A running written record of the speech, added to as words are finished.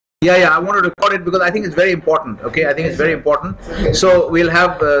Yeah, I want to record it because I think it's very important. Okay, I think it's very important. So we'll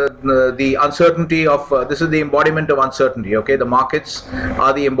have the uncertainty of this is the embodiment of uncertainty. Okay, the markets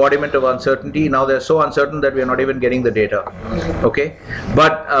are the embodiment of uncertainty. Now they're so uncertain that we're not even getting the data. Okay,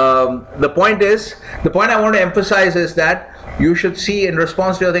 but the point I want to emphasize is that you should see, in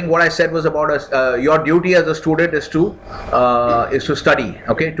response to your thing, what I said was about your duty as a student is to study.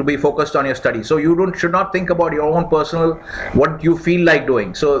 Okay, to be focused on your study. So you should not think about your own personal what you feel like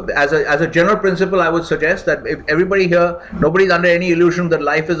doing. So as a general principle, I would suggest that if everybody here, nobody's under any illusion that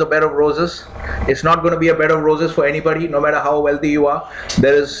life is a bed of roses. It's not going to be a bed of roses for anybody, no matter how wealthy you are.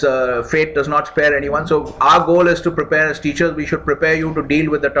 There is fate does not spare anyone. So our goal is to prepare as teachers. We should prepare you to deal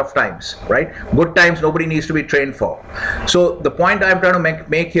with the tough times, right? Good times nobody needs to be trained for. So the point I'm trying to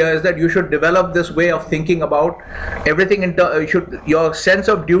make here is that you should develop this way of thinking about everything. Your sense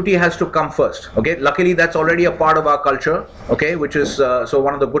of duty has to come first. Okay, luckily that's already a part of our culture. Okay, which is so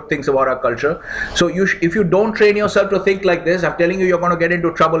one of the good things about our culture. So if you don't train yourself to think like this, I'm telling you, you're going to get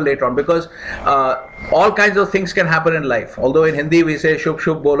into trouble later on, because all kinds of things can happen in life. Although in Hindi we say shubh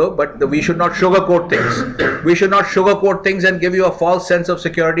shubh bolo, but we should not sugarcoat things. We should not sugarcoat things and give you a false sense of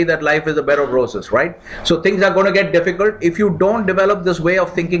security that life is a bed of roses, right? So things are going to get difficult. If you don't develop this way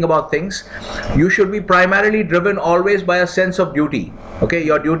of thinking about things, you should be primarily driven always by a sense of duty. Okay,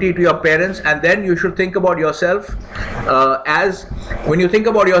 your duty to your parents, and then you should think about yourself as, when you think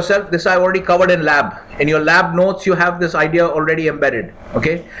about yourself, this I already covered in lab. In your lab notes, you have this idea already embedded.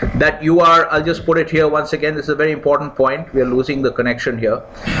 Okay, that you are, I'll just put it here once again, this is a very important point. We are losing the connection here.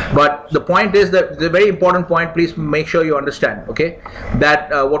 But the point is that the very important point, please make sure you understand, okay,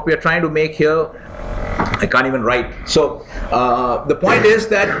 that what we are trying to make here, I can't even write. So the point is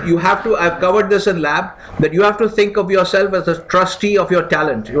that you have to, I've covered this in lab, that you have to think of yourself as a trustee of your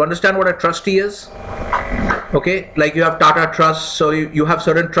talent. You understand what a trustee is? Okay, like you have Tata Trust, so you have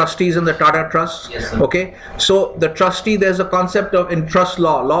certain trustees in the Tata Trust. Yes, sir. Okay, so the trustee, there's a concept of, in trust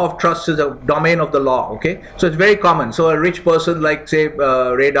law of trust is a domain of the law. Okay, so it's very common. So a rich person like, say,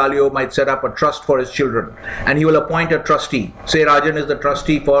 Ray Dalio might set up a trust for his children, and he will appoint a trustee. Say Rajan is the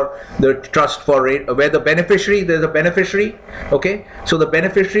trustee for the trust for Ray, where the beneficiary, there's a beneficiary. Okay, so the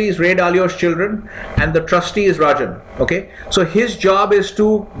beneficiary is Ray Dalio's children, and the trustee is Rajan. Okay, so his job is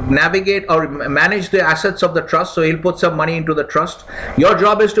to navigate or manage the assets of the trust. So he'll put some money into the trust. Your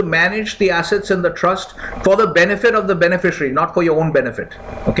job is to manage the assets in the trust for the benefit of the beneficiary, not for your own benefit.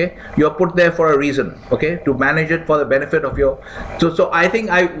 Okay, you're put there for a reason. Okay, to manage it for the benefit of your. So I think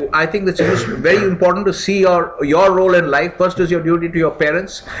it's very important to see your role in life. First is your duty to your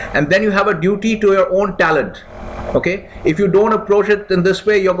parents, and then you have a duty to your own talent. Okay, if you don't approach it in this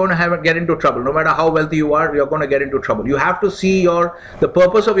way, you're going to get into trouble. No matter how wealthy you are, you're going to get into trouble. You have to see the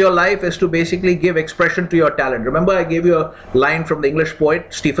purpose of your life is to basically give expression to your talent. Remember, I gave you a line from the English poet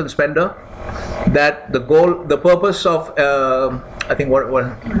Stephen Spender, that the purpose of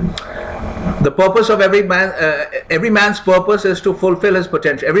the purpose of every man's purpose is to fulfill his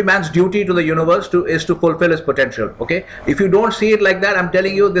potential. Every man's duty to the universe is to fulfill his potential. Okay, if you don't see it like that, I'm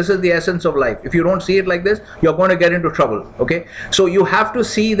telling you, this is the essence of life. If you don't see it like this, you're going to get into trouble. Okay, so you have to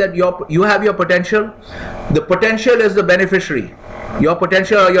see that you have your potential. The potential is the beneficiary. Your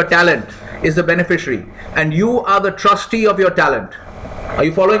potential or your talent is the beneficiary, and you are the trustee of your talent. Are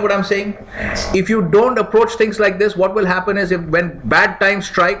you following what I'm saying? If you don't approach things like this, what will happen is, when bad times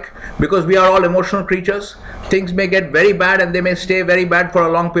strike, because we are all emotional creatures, things may get very bad and they may stay very bad for a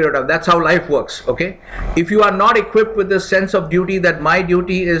long period of time. That's how life works. Okay, if you are not equipped with this sense of duty, that my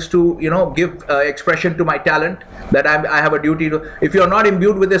duty is to give expression to my talent, that I have a duty to, if you are not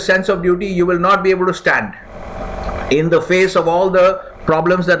imbued with this sense of duty, you will not be able to stand in the face of all the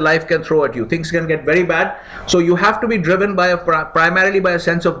problems that life can throw at you. Things can get very bad. So you have to be driven by primarily by a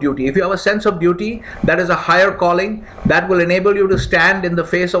sense of duty. If you have a sense of duty, that is a higher calling that will enable you to stand in the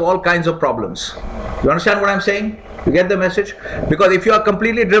face of all kinds of problems. You understand what I'm saying? You get the message? Because if you are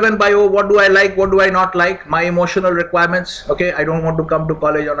completely driven by, oh, what do I like, what do I not like, my emotional requirements, okay, I don't want to come to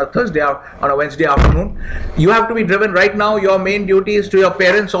college on a Thursday or on a Wednesday afternoon. You have to be driven right now. Your main duty is to your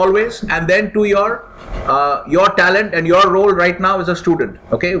parents always, and then to your talent, and your role right now is a student.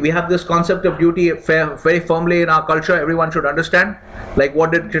 Okay, we have this concept of duty very firmly in our culture. Everyone should understand. Like,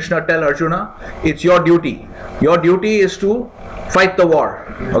 what did Krishna tell Arjuna? It's your duty. Your duty is to fight the war.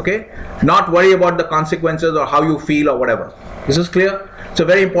 Okay, not worry about the consequences or how you feel or whatever. This is clear? It's a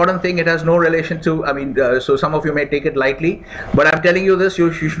very important thing. It has no relation to, so some of you may take it lightly, but I'm telling you this,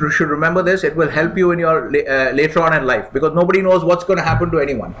 you should remember this. It will help you in your later on in life, because nobody knows what's going to happen to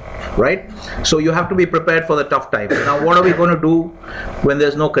anyone, right? So you have to be prepared for the tough times. Now, what are we going to do when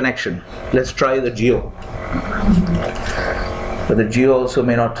there's no connection? Let's try the geo. but the geo also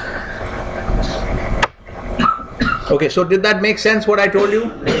may not. Okay, so did that make sense what I told you?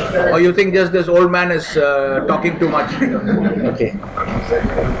 Or you think just this old man is talking too much? Okay.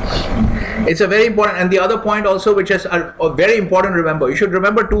 It's a very important, and the other point also which is very important, remember, you should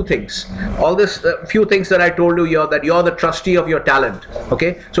remember two things. All this few things that I told you here, that you're the trustee of your talent.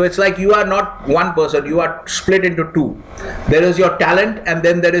 Okay, so it's like you are not one person, you are split into two. There is your talent and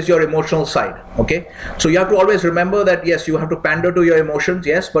then there is your emotional side. Okay, so you have to always remember that yes, you have to pander to your emotions,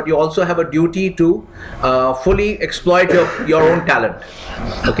 yes, but you also have a duty to fully exploit your own talent.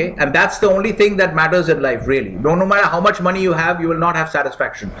 Okay, and that's the only thing that matters in life, really. No matter how much money you have, you will not have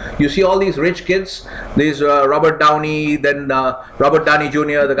satisfaction. You see all these rich kids, these Robert Downey, then Robert Downey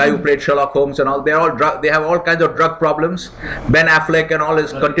Jr., the guy who played Sherlock Holmes and all, they have all kinds of drug problems. Ben Affleck and all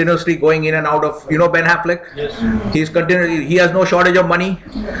is continuously going in and out of, you know Ben Affleck? Yes. He has no shortage of money.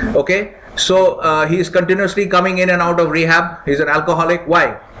 Okay, so he is continuously coming in and out of rehab. He's an alcoholic.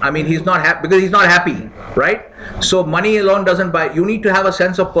 Why? I mean, he's not happy because he's not happy, right? So money alone doesn't buy. You need to have a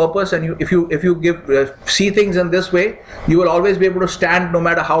sense of purpose, and if you see things in this way, you will always be able to stand no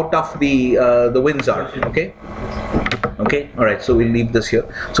matter how tough the winds are. Okay. Okay. All right. So we'll leave this here.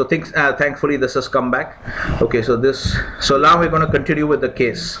 So things. Thankfully, this has come back. Okay. So now we're going to continue with the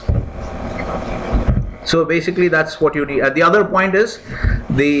case. So basically, that's what you need. The other point is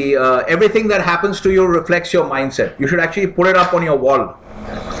everything that happens to you reflects your mindset. You should actually put it up on your wall.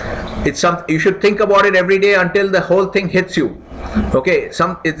 It's something you should think about it every day until the whole thing hits you. Okay,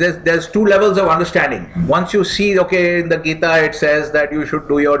 there's two levels of understanding. Once you see, okay, in the Gita it says that you should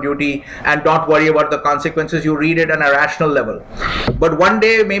do your duty and don't worry about the consequences, you read it on a rational level. But one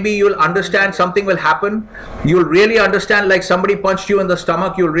day maybe you'll understand something will happen. You'll really understand, like somebody punched you in the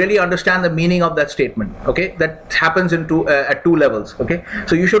stomach, you'll really understand the meaning of that statement. Okay, that happens at two levels. Okay,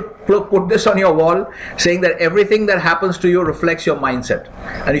 so you should put this on your wall, saying that everything that happens to you reflects your mindset,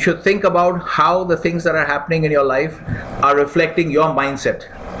 and you should think about how the things that are happening in your life are reflecting your mindset.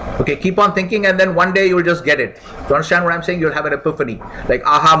 Okay, keep on thinking, and then one day you'll just get it. You understand what I'm saying? You'll have an epiphany, like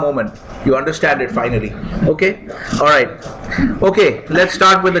aha moment. You understand it finally. Okay, all right. Okay, let's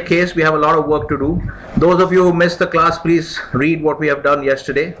start with the case. We have a lot of work to do. Those of you who missed the class, please read what we have done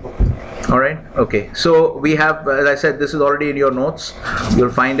yesterday. All right. Okay. So we have, as I said, this is already in your notes.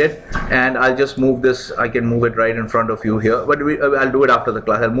 You'll find it, and I'll just move this. I can move it right in front of you here, but I'll do it after the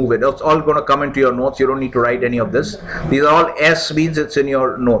class. I'll move it. It's all going to come into your notes. You don't need to write any of this. These are all S means it's in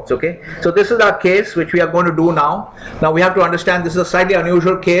your notes. Okay. So this is our case, which we are going to do now. Now we have to understand this is a slightly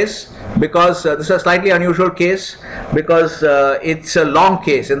unusual case because it's a long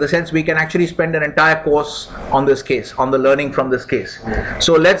case, in the sense we can actually spend an entire course on this case, on the learning from this case.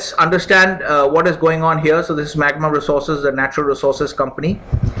 So let's understand what is going on here. So this is Magma Resources, the natural resources company.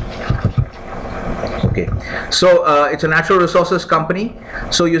 Okay, so it's a natural resources company.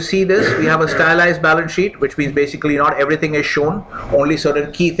 So you see this, we have a stylized balance sheet, which means basically not everything is shown, only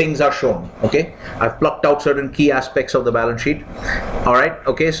certain key things are shown. Okay, I've plucked out certain key aspects of the balance sheet. All right,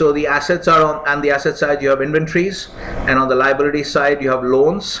 okay, so the assets are on the asset side you have inventories, and on the liability side you have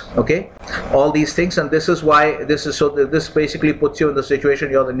loans. Okay, all these things, and this is why this basically puts you in the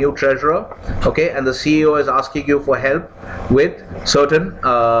situation you're the new treasurer. Okay, and the CEO is asking you for help with certain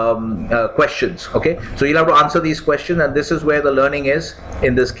questions. Okay, so you'll have to answer these questions, and this is where the learning is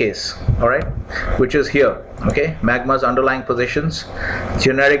in this case. All right, which is here. Okay, Magma's underlying positions,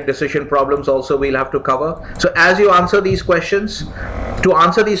 generic decision problems also we'll have to cover. So as you answer these questions, you'll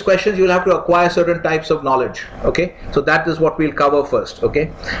have to acquire certain types of knowledge. Okay, so that is what we'll cover first.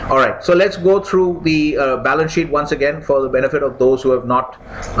 Okay, all right, so let's go through the balance sheet once again for the benefit of those who have not.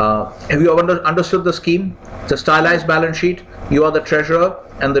 Have you understood the scheme? It's a stylized balance sheet. You are the treasurer,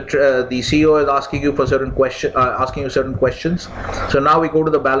 and the CEO is asking you for certain questions. So now we go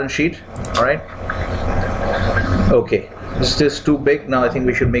to the balance sheet. All right. Okay, this is too big. Now I think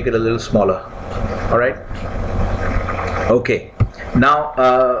we should make it a little smaller. All right. Okay. Now,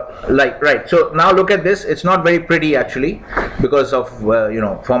 right. So now look at this. It's not very pretty actually, because of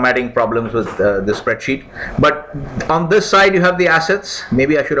formatting problems with the spreadsheet. But on this side you have the assets.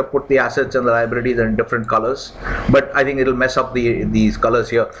 Maybe I should have put the assets and the liabilities in different colors, but I think it'll mess up these colors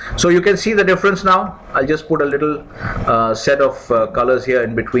here. So you can see the difference now. I'll just put a little set of colors here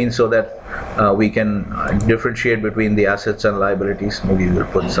in between so that we can differentiate between the assets and liabilities. Maybe we'll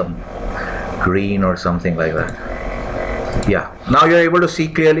put some green or something like that. Yeah, now you're able to see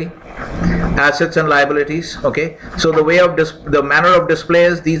clearly assets and liabilities. Okay, so the manner of display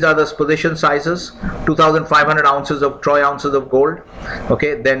is, these are the position sizes: 2,500 ounces of troy ounces of gold.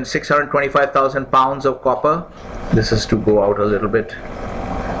 Okay, then 625,000 pounds of copper. This is to go out a little bit.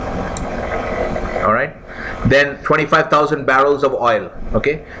 All right, then 25,000 barrels of oil.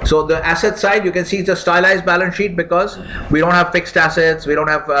 Okay, so the asset side, you can see it's a stylized balance sheet because we don't have fixed assets, we don't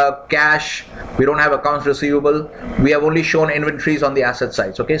have cash, we don't have accounts receivable, we have only shown inventories on the asset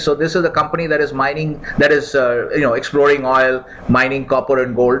sides. Okay, so this is a company that is mining, that is exploring oil, mining copper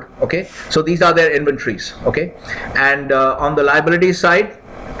and gold. Okay, so these are their inventories. Okay, and on the liability side,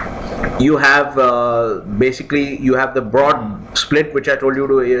 you have basically you have the broad split, which I told you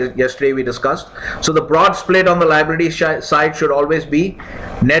to yesterday we discussed. So the broad split on the liability side should always be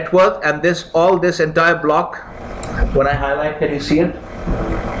net worth, and this entire block, when I highlight, can you see it?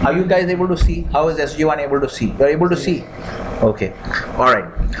 Are you guys able to see? How is SG1 able to see? You're able to see? Okay, all right.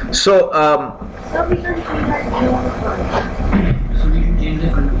 So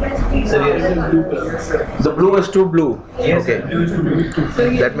the blue is too blue. Okay.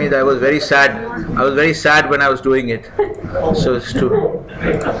 That means I was very sad. I was very sad when I was doing it. So it's too.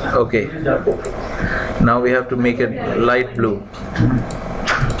 Okay. Now we have to make it light blue.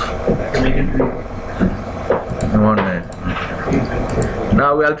 1 minute.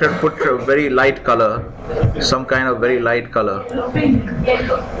 Now we'll try to put a very light color, some kind of very light color.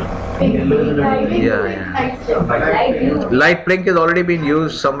 Yeah. Light pink has already been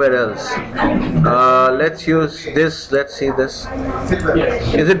used somewhere else. Let's use this. Let's see this.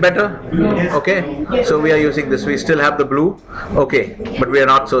 Is it better? Okay. So we are using this. We still have the blue. Okay, but we are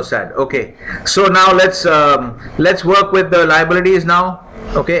not so sad. Okay. So now let's work with the liabilities now.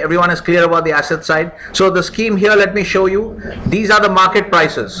 Okay, everyone is clear about the asset side. So the scheme here, let me show you. These are the market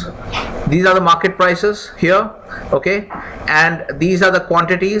prices. These are the market prices here. Okay, and these are the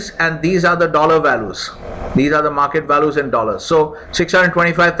quantities, and these are the dollar values. These are the market values in dollars. So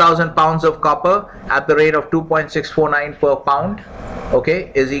 625,000 pounds of copper at the rate of 2.649 per pound.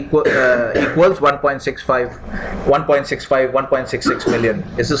 Okay, is equals 1.66 million.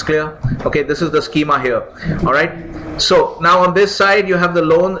 Is this clear? Okay, this is the schema here. All right. So now on this side you have the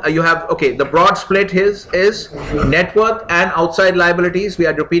loan. You have the broad split is net worth and outside liabilities. We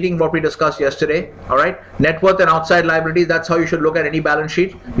are repeating what we discussed yesterday. All right, net worth and outside liabilities. That's how you should look at any balance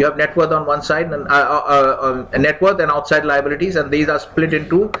sheet. You have net worth on one side and net worth and outside liabilities, and these are split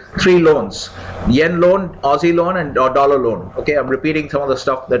into 3 loans: yen loan, Aussie loan, and dollar loan. Okay, I'm repeating some of the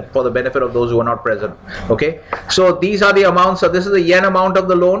stuff that for the benefit of those who are not present. Okay, so these are the amounts. So this is the yen amount of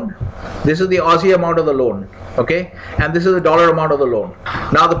the loan, this is the Aussie amount of the loan. Okay, and this is the dollar amount of the loan.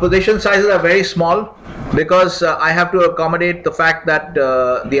 Now the position sizes are very small because I have to accommodate the fact that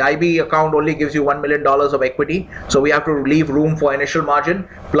the IB account only gives you $1 million of equity, so we have to leave room for initial margin.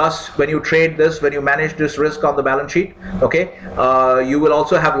 Plus, when you trade this, when you manage this risk on the balance sheet, okay, you will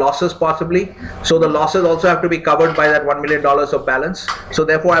also have losses possibly. So the losses also have to be covered by that $1 million of balance. So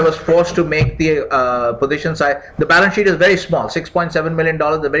therefore, I was forced to make the position size. The balance sheet is very small, $6.7 million,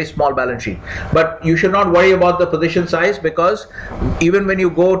 a very small balance sheet. But you should not worry about the position size, because even when you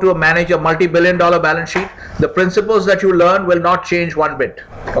go to manage a multi-billion-dollar balance sheet, the principles that you learn will not change one bit.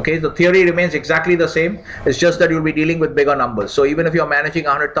 Okay, the theory remains exactly the same. It's just that you'll be dealing with bigger numbers. So even if you're managing a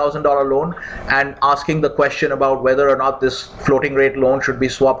 $100,000 loan and asking the question about whether or not this floating rate loan should be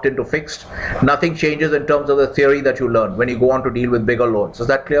swapped into fixed, nothing changes in terms of the theory that you learn when you go on to deal with bigger loans. Is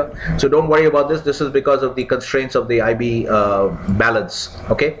that clear? So don't worry about this. This is because of the constraints of the IB balance.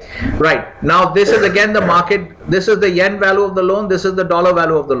 Okay, right. Now this is again the market. This is the yen value of the loan. This is the dollar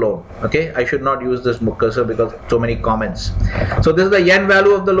value of the loan. Okay, I should not use this cursor because so many comments. So this is the yen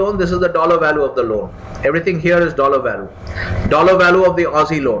value of the loan. This is the dollar value of the loan. Everything here is dollar value. Dollar value of the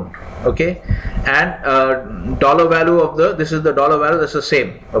Aussie loan. Okay, and dollar value of the, this is the dollar value, this is the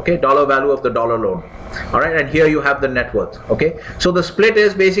same. Okay, dollar value of the dollar loan. All right, and here you have the net worth. Okay, so the split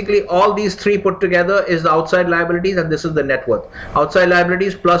is basically all these 3 put together is the outside liabilities, and this is the net worth. Outside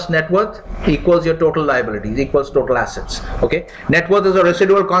liabilities plus net worth equals your total liabilities, equals total assets. Okay, net worth is a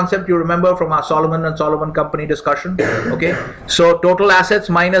residual concept you remember from our Solomon and Solomon Company discussion. Okay, so total assets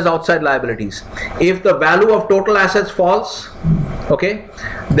minus outside liabilities. If the value of total assets falls, okay,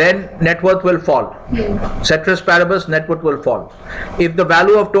 then net worth will fall. Ceteris paribus, net worth will fall. If the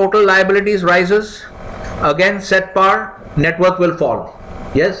value of total liabilities rises, again set par, net worth will fall.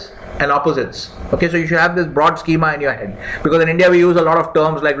 Yes, and opposites. Okay, so you should have this broad schema in your head, because in India we use a lot of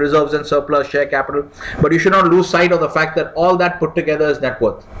terms like reserves and surplus, share capital, but you should not lose sight of the fact that all that put together is net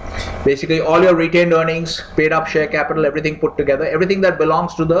worth. Basically all your retained earnings, paid up share capital, everything put together, everything that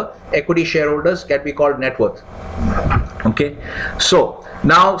belongs to the equity shareholders can be called net worth. Okay, so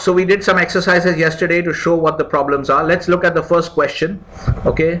now, so we did some exercises yesterday to show what the problems are. Let's look at the first question.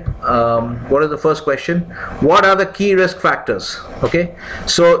 Okay, what is the first question? What are the key risk factors? Okay,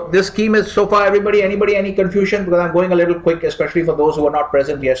 so this scheme is, so far anybody any confusion? Because I'm going a little quick, especially for those who were not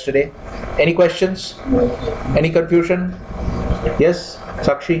present yesterday. Any questions? Any confusion? Yes,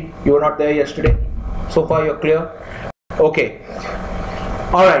 Sakshi, you were not there yesterday. So far you're clear? Okay.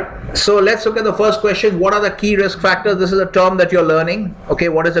 All right. So let's look at the first question. What are the key risk factors? This is a term that you're learning. Okay,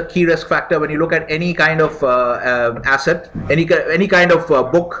 what is a key risk factor when you look at any kind of asset, any kind of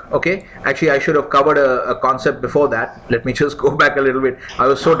book? Okay, actually I should have covered a concept before that. Let me just go back a little bit. I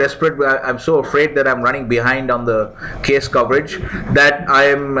was so desperate. I'm so afraid that I'm running behind on the case coverage that I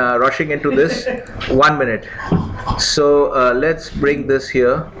am rushing into this. 1 minute. So let's bring this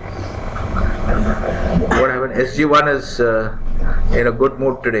here. What happened? SG1 is in a good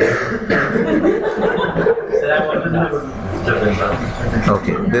mood today.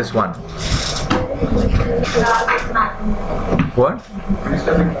 Okay, this one. What?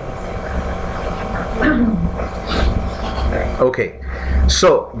 Okay,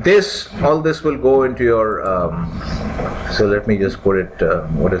 so all this will go into your so let me just put it,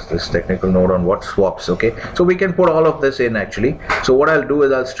 what is this technical note on what swaps? Okay, so we can put all of this in actually. So what I'll do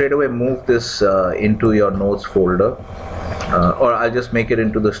is I'll straight away move this into your notes folder, or I'll just make it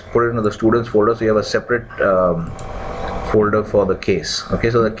into put it into the students folder, so you have a separate folder for the case. Okay,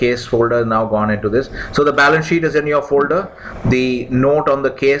 so the case folder is now gone into this. So the balance sheet is in your folder. The note on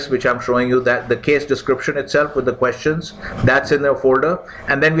the case, which I'm showing you, that the case description itself with the questions, that's in the folder.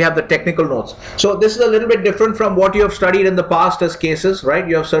 And then we have the technical notes. So this is a little bit different from what you have studied in the past as cases, right?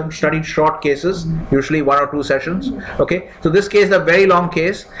 You have studied short cases, usually 1 or 2 sessions. Okay, so this case is a very long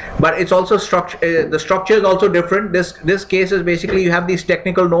case, but it's also the structure is also different. This case is basically you have these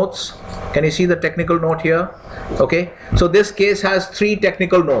technical notes. Can you see the technical note here? Okay, so this case has 3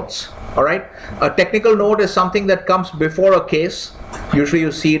 technical notes. All right, a technical note is something that comes before a case. Usually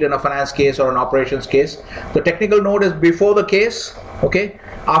you see it in a finance case or an operations case. The technical note is before the case. Okay,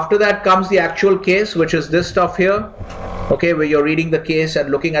 after that comes the actual case, which is this stuff here. Okay, where you're reading the case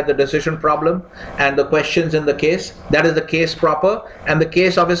and looking at the decision problem and the questions in the case. That is the case proper. And the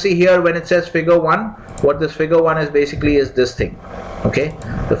case, obviously, here when it says figure 1, what this figure 1 is basically is this thing. Okay,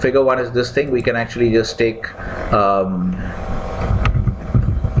 the figure 1 is this thing. We can actually just take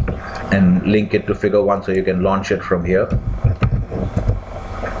and link it to figure 1, so you can launch it from here.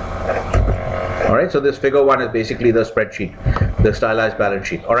 Alright, so this figure 1 is basically the spreadsheet, the stylized balance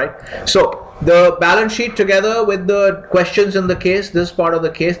sheet. Alright, so the balance sheet together with the questions in the case, this part of the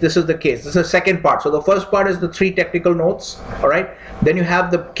case, this is the case. This is the second part. So the first part is the 3 technical notes. Alright, then you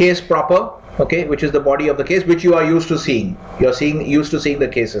have the case proper. Okay, which is the body of the case, which you are used to seeing. You're used to seeing the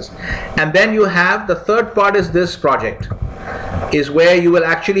cases. And then you have the third part is this project, is where you will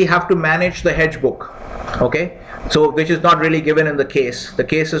actually have to manage the hedge book. Okay, so which is not really given in the case. The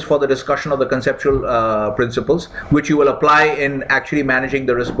case is for the discussion of the conceptual principles, which you will apply in actually managing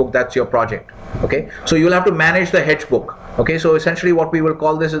the risk book. That's your project. Okay, so you'll have to manage the hedge book. Okay, so essentially what we will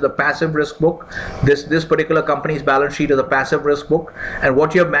call this is the passive risk book. This particular company's balance sheet is a passive risk book, and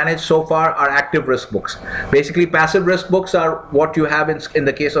what you have managed so far are active risk books. Basically, passive risk books are what you have in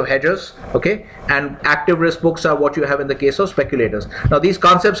the case of hedgers, okay, and active risk books are what you have in the case of speculators. Now these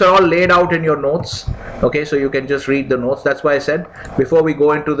concepts are all laid out in your notes. Okay, so you can just read the notes. That's why I said before we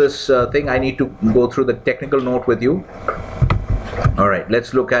go into this thing, I need to go through the technical note with you. All right,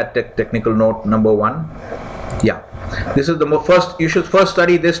 let's look at technical note number 1. Yeah, this is the first. You should first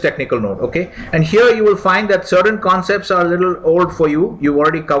study this technical note. Okay, and here you will find that certain concepts are a little old for you. You've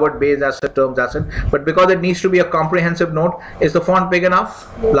already covered base asset, terms asset, but because it needs to be a comprehensive note, is the font big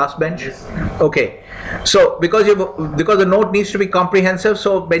enough? Last bench. Okay. So because the note needs to be comprehensive,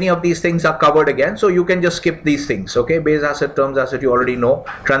 so many of these things are covered again, so you can just skip these things. Okay, base asset, terms asset, you already know.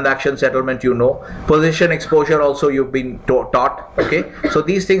 Transaction settlement, you know. Position exposure also you've been taught. Okay, so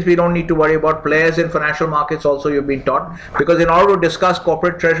these things we don't need to worry about. Players in financial markets also you've been taught, because in order to discuss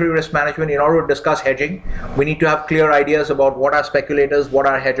corporate treasury risk management, in order to discuss hedging, we need to have clear ideas about what are speculators, what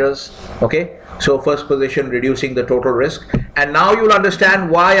are hedgers. Okay, so first position, reducing the total risk, and now you'll understand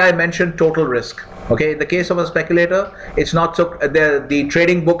why I mentioned total risk. Okay, in the case of a speculator, it's not so, the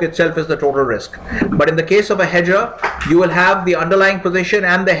trading book itself is the total risk. But in the case of a hedger, you will have the underlying position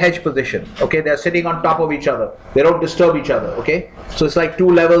and the hedge position. Okay, they're sitting on top of each other. They don't disturb each other. Okay, so it's like 2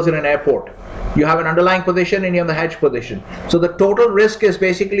 levels in an airport. You have an underlying position and you have the hedge position. So the total risk is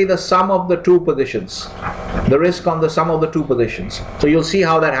basically the sum of the 2 positions. The risk on the sum of the 2 positions. So you'll see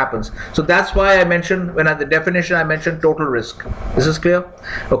how that happens. So that's why I mentioned, when at the definition I mentioned total risk. This is clear?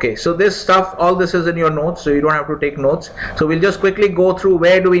 Okay, so this stuff, all this is is in your notes, so you don't have to take notes. So we'll just quickly go through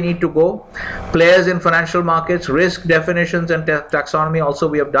where do we need to go. Players in financial markets, risk definitions and taxonomy also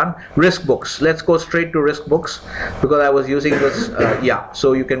we have done. Risk books. Let's go straight to risk books because I was using this. Yeah,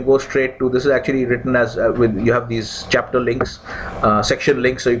 so you can go straight to, this is actually written as you have these chapter links, section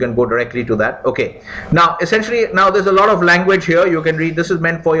links, so you can go directly to that. Okay. Now essentially, now there's a lot of language here. You can read. This is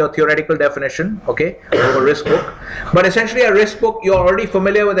meant for your theoretical definition. Okay, of a risk book. But essentially, a risk book, you're already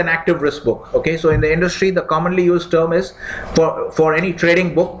familiar with an active risk book. Okay, so in the industry, the commonly used term is for any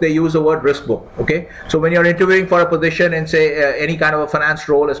trading book, they use the word risk book. Okay, so when you're interviewing for a position in say any kind of a finance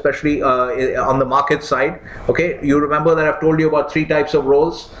role, especially on the market side, okay, you remember that I've told you about 3 types of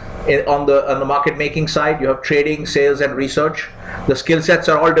roles. On the market making side, you have trading, sales, and research. The skill sets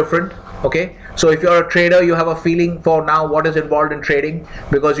are all different. Okay, so if you're a trader, you have a feeling for now what is involved in trading,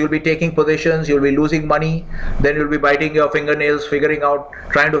 because you'll be taking positions, you'll be losing money, then you'll be biting your fingernails, figuring out,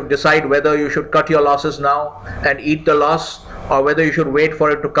 trying to decide whether you should cut your losses now and eat the loss, or whether you should wait for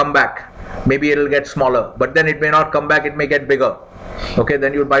it to come back. Maybe it'll get smaller, but then it may not come back, it may get bigger. Okay,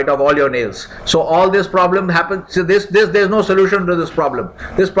 then you'll bite off all your nails. So all this problem happens. So there's no solution to this problem.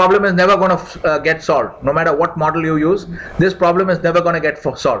 This problem is never going to get solved. No matter what model you use, this problem is never going to get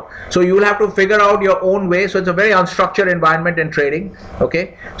solved. So you will have to figure out your own way. So it's a very unstructured environment in trading.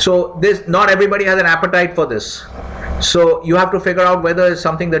 Okay, so not everybody has an appetite for this. So you have to figure out whether it's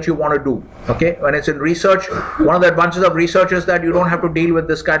something that you want to do. Okay, when it's in research, one of the advantages of research is that you don't have to deal with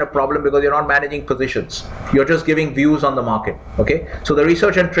this kind of problem because you're not managing positions. You're just giving views on the market. Okay, so the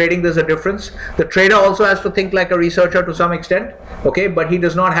research and trading, there's a difference. The trader also has to think like a researcher to some extent. Okay, but he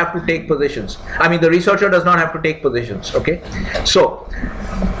does not have to take positions. I mean, the researcher does not have to take positions. Okay, so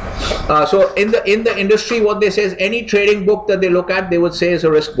in the industry, what they say is any trading book that they look at, they would say is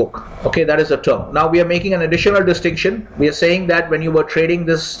a risk book. Okay, that is a term. Now we are making an additional distinction. We are saying that when you were trading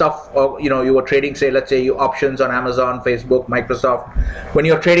this stuff, or you were trading, say, let's say, your options on Amazon, Facebook, Microsoft, when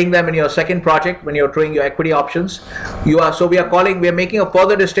you're trading them in your second project, when you're trading your equity options, we are making a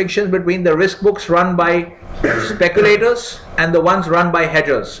further distinction between the risk books run by speculators and the ones run by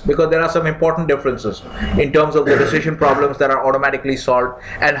hedgers, because there are some important differences in terms of the decision problems that are automatically solved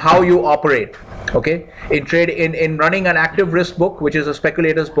and how you operate. Okay, in running an active risk book, which is a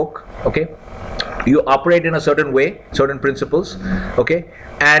speculator's book, okay, you operate in a certain way, certain principles. Okay,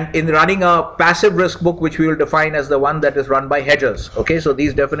 and in running a passive risk book, which we will define as the one that is run by hedgers. Okay, so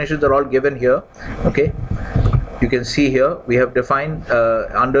these definitions are all given here. Okay, you can see here we have defined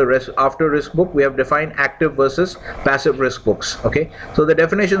after risk book, we have defined active versus passive risk books. Okay, so the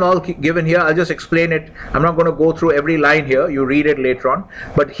definition all given here. I'll just explain it. I'm not going to go through every line here, you read it later on,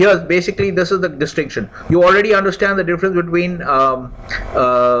 but here basically this is the distinction. You already understand the difference between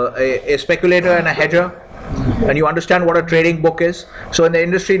a speculator and a hedger, and you understand what a trading book is. So in the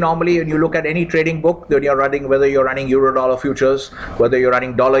industry, normally when you look at any trading book, then you're running, whether you're running euro dollar futures, whether you're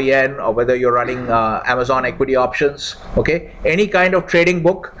running dollar yen, or whether you're running Amazon equity options, okay, any kind of trading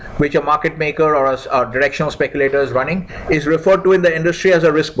book which a market maker or a directional speculator is running is referred to in the industry as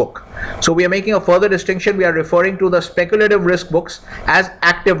a risk book. So we are making a further distinction. We are referring to the speculative risk books as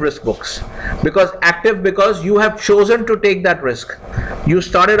active risk books, because you have chosen to take that risk. You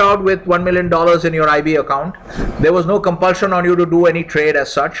started out with $1 million in your IB account. There was no compulsion on you to do any trade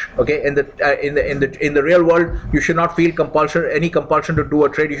as such. Okay, in the real world, you should not feel any compulsion to do a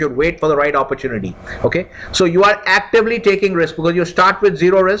trade. You should wait for the right opportunity. Okay, so you are actively taking risk because you start with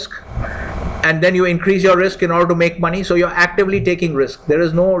zero risk, and then you increase your risk in order to make money. So you're actively taking risk. There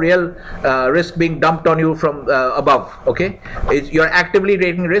is no real risk being dumped on you from above. Okay, you're actively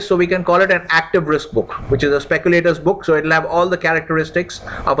taking risk. So we can call it an active risk book, which is a speculator's book. So it'll have all the characteristics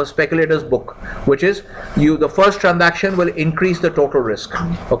of a speculator's book, which is the first transaction will increase the total risk.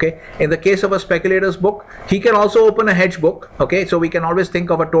 Okay, in the case of a speculator's book, he can also open a hedge book. Okay, so we can always think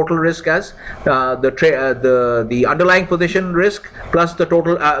of a total risk as the underlying position risk plus the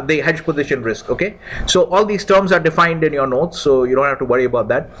total the hedge position risk. Okay, so all these terms are defined in your notes, so you don't have to worry about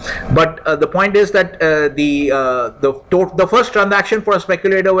that. But the point is that the first transaction for a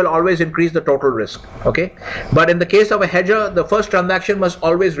speculator will always increase the total risk. Okay, but in the case of a hedger, the first transaction must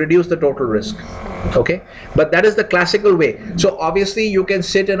always reduce the total risk. Okay, but that is the classical way. So obviously you can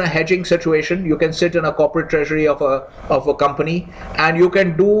sit in a hedging situation, you can sit in a corporate treasury of a company, and you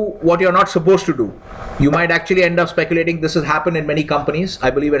can do what you're not supposed to do. You might actually end up speculating. This has happened in many companies. I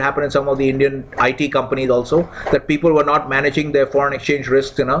believe it happened in some of the Indian Indian IT companies also, that people were not managing their foreign exchange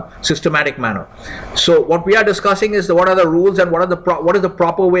risks in a systematic manner. So what we are discussing is what are the rules and what is the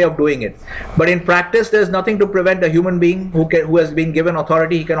proper way of doing it. But in practice, there's nothing to prevent a human being who has been given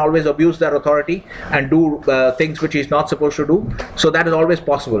authority. He can always abuse that authority and do things which he's not supposed to do. So that is always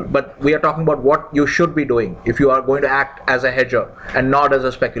possible. But we are talking about what you should be doing if you are going to act as a hedger and not as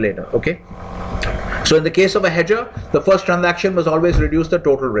a speculator. Okay. So in the case of a hedger, the first transaction must always reduce the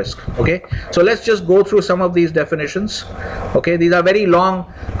total risk. Okay, so let's just go through some of these definitions. Okay, these are very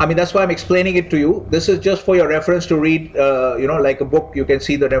long. I mean, that's why I'm explaining it to you. This is just for your reference to read, like a book. You can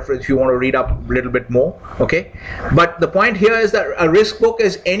see the reference if you want to read up a little bit more. Okay, but the point here is that a risk book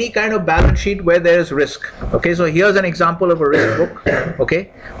is any kind of balance sheet where there is risk. Okay, so here's an example of a risk book.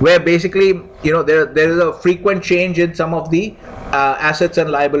 Okay, where basically, there is a frequent change in some of the assets and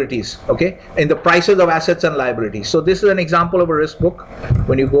liabilities, okay, in the prices of assets and liabilities. So this is an example of a risk book.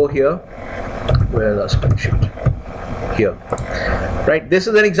 When you go here, where is our spreadsheet? Here, right? This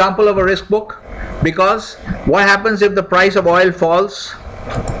is an example of a risk book, because what happens if the price of oil falls?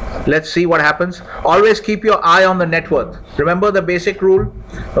 Let's see what happens. Always keep your eye on the net worth. Remember the basic rule,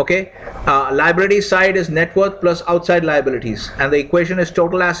 okay? Liability side is net worth plus outside liabilities, and the equation is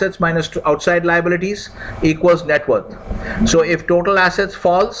total assets minus outside liabilities equals net worth. So if total assets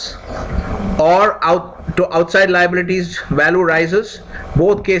falls or outside liabilities value rises,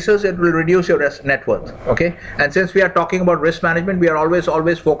 both cases it will reduce your net worth. Okay, and since we are talking about risk management, we are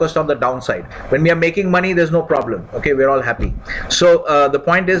always focused on the downside. When we are making money, there's no problem. Okay, we're all happy. So the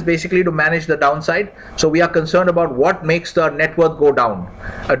point is basically to manage the downside. So we are concerned about what makes the net worth go down: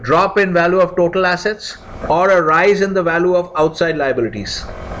 a drop in value of total assets or a rise in the value of outside liabilities.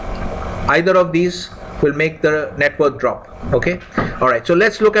 Either of these will make the net worth drop. Okay, all right, so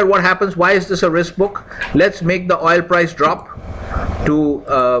let's look at what happens. Why is this a risk book? Let's make the oil price drop to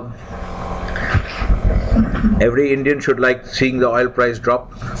every Indian should like seeing the oil price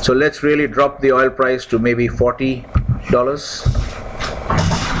drop. So let's really drop the oil price to maybe $40.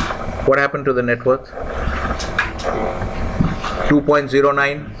 What happened to the net worth?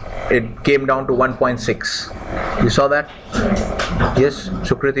 2.09. It came down to 1.6. You saw that? Yes,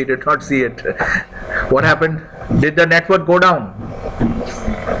 Sukriti did not see it. What happened? Did the net worth go down?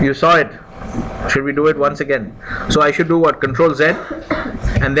 You saw it. Should we do it once again? So I should do what? Control Z,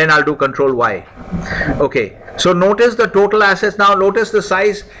 and then I'll do Control Y. Okay, so notice the total assets. Now notice the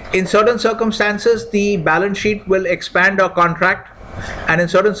size. In certain circumstances, the balance sheet will expand or contract, and in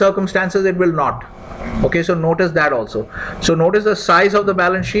certain circumstances it will not. Okay, so notice that also. So notice the size of the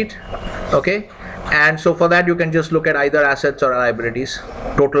balance sheet. Okay, and so for that you can just look at either assets or liabilities,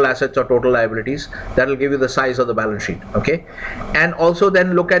 total assets or total liabilities. That will give you the size of the balance sheet. Okay, and also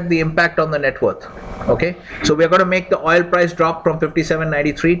then look at the impact on the net worth. Okay, so we are going to make the oil price drop from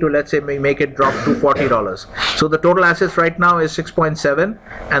 57.93 to, let's say, we make it drop to $40. So the total assets right now is 6.7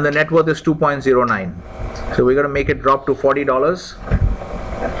 and the net worth is 2.09. So we're going to make it drop to $40.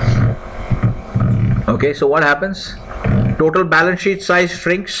 Okay, so what happens? Total balance sheet size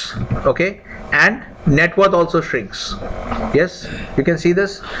shrinks, okay, and net worth also shrinks. Yes, you can see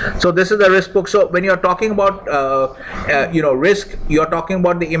this. So this is the risk book. So when you're talking about risk, you're talking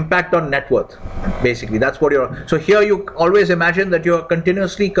about the impact on net worth. Basically, that's what you're. So here you always imagine that you're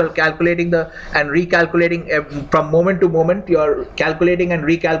continuously calculating and recalculating from moment to moment. You're calculating and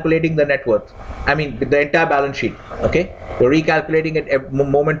recalculating the net worth. I mean the entire balance sheet. Okay, you're recalculating it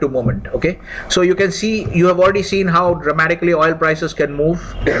moment to moment. Okay, so you can see, you have already seen how dramatically oil prices can move.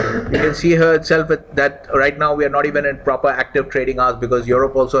 You can see here itself that right now we are not even in proper active trading hours because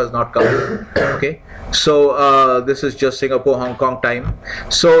Europe also has not come. Okay, so this is just Singapore, Hong Kong time.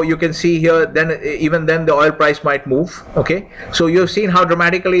 So you can see here, then even then the oil price might move. Okay, so you've seen how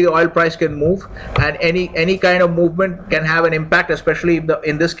dramatically the oil price can move, and any kind of movement can have an impact, especially if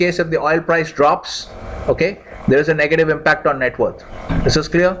in this case if the oil price drops. Okay, there is a negative impact on net worth. This is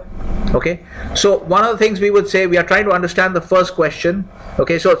clear? Okay, so one of the things we would say, we are trying to understand the first question.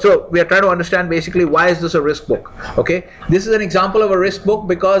 Okay, so we are trying to understand basically why is this a risk book. Okay, this is an example of a risk book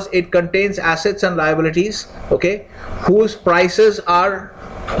because it contains assets and liabilities, okay, whose prices are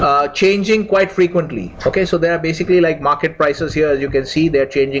changing quite frequently. Okay, so there are basically like market prices here. As you can see, they're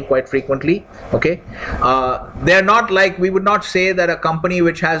changing quite frequently. Okay, they're not like, we would not say that a company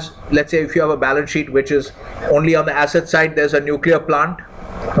which has, let's say if you have a balance sheet which is only on the asset side, there's a nuclear plant,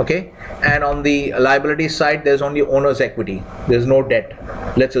 okay, and on the liability side there's only owner's equity. There's no debt,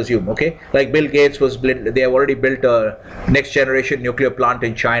 let's assume, okay? Like Bill Gates they have already built a next generation nuclear plant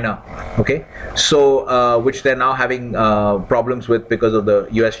in China, okay? So which they're now having problems with because of the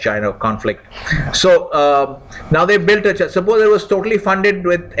US-China conflict. So now they built suppose it was totally funded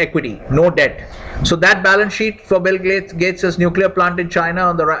with equity, no debt. So that balance sheet for Bill Gates' nuclear plant in China,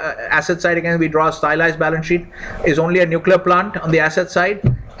 on the asset side, again we draw a stylized balance sheet, is only a nuclear plant on the asset side,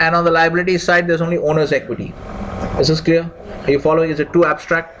 and on the liability side there's only owner's equity. Is this clear? Are you following? Is it too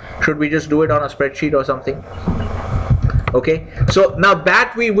abstract? Should we just do it on a spreadsheet or something? Okay, so now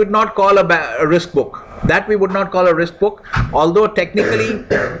that we would not call a risk book. That we would not call a risk book, although technically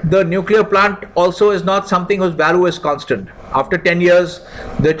the nuclear plant also is not something whose value is constant. After 10 years,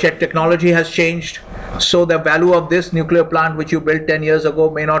 the technology has changed, so the value of this nuclear plant which you built 10 years ago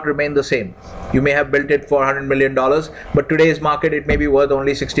may not remain the same. You may have built it for $100 million, but today's market it may be worth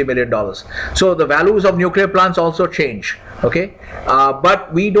only $60 million. So the values of nuclear plants also change, okay?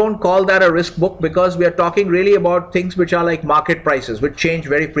 But we don't call that a risk book because we are talking really about things which are like market prices, which change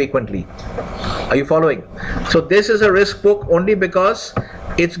very frequently. Are you following? So this is a risk book only because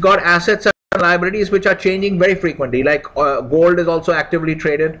it's got assets and liabilities which are changing very frequently, like gold is also actively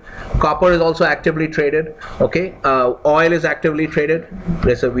traded, copper is also actively traded, okay? Oil is actively traded.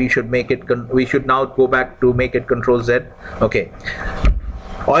 So we should make it, we should now go back to make it Control Z, okay?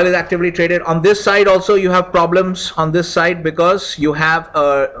 Oil is actively traded. On this side also you have problems on this side because you have,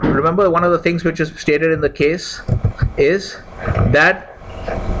 remember one of the things which is stated in the case is that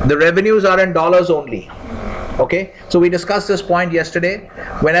the revenues are in dollars only. Okay, so we discussed this point yesterday.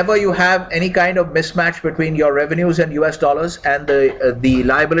 Whenever you have any kind of mismatch between your revenues in US dollars and the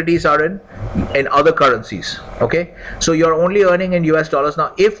liabilities are in other currencies, okay, so you're only earning in US dollars.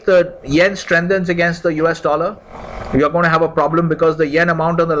 Now if the yen strengthens against the US dollar, you're going to have a problem because the yen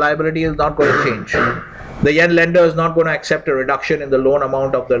amount on the liability is not going to change. The yen lender is not going to accept a reduction in the loan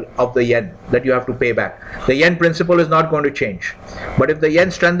amount of the yen that you have to pay back. The yen principal is not going to change. But if the yen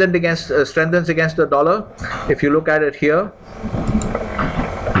strengthens against the dollar, if you look at it here,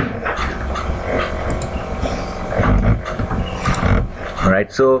 all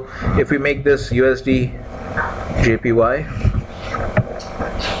right. So if we make this USD JPY.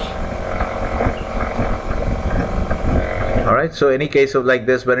 Alright, so any case of like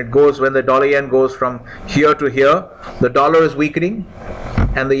this, when the dollar yen goes from here to here, the dollar is weakening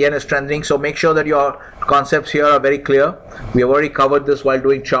and the yen is strengthening. So make sure that your concepts here are very clear. We have already covered this while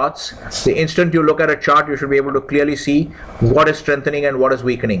doing charts. The instant you look at a chart, you should be able to clearly see what is strengthening and what is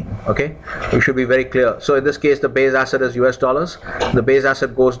weakening. Okay, you should be very clear. So in this case, the base asset is US dollars. The base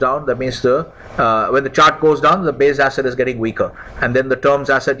asset goes down. That means when the chart goes down, the base asset is getting weaker, and then the terms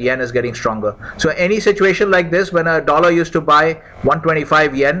asset yen is getting stronger. So any situation like this, when a dollar used to buy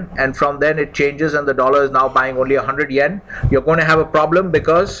 125 yen, and from then it changes and the dollar is now buying only 100 yen, you're going to have a problem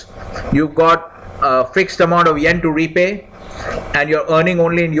because you've got a fixed amount of yen to repay and you're earning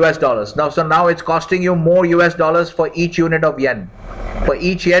only in US dollars. So now it's costing you more US dollars for each unit of yen. For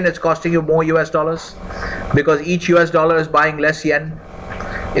each yen it's costing you more US dollars because each US dollar is buying less yen.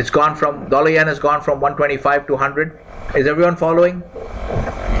 It's gone from, dollar yen has gone from 125 to 100. Is everyone following?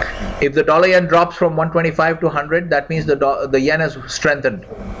 If the dollar yen drops from 125 to 100, that means the yen has strengthened.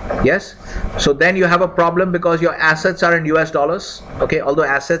 Yes? So then you have a problem because your assets are in US dollars. Okay, although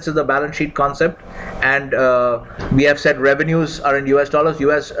assets is the balance sheet concept, and we have said revenues are in US dollars.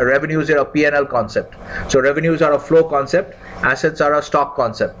 US revenues are a P&L concept. So revenues are a flow concept, assets are a stock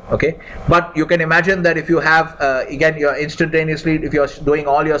concept. Okay, but you can imagine that if you have again, you're instantaneously, if you're doing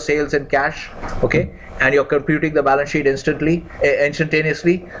all your sales in cash, okay, and you're computing the balance sheet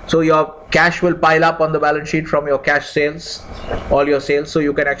instantaneously, so your cash will pile up on the balance sheet from your cash sales, all your sales, so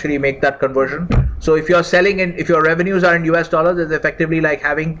you can actually make that conversion. So if you're selling if your revenues are in US dollars, it's effectively like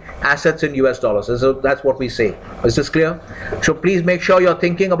having assets in US dollars. So that's what we say. Is this clear? So please make sure you're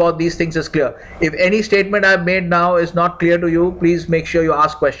thinking about these things is clear. If any statement I've made now is not clear to you, please make sure you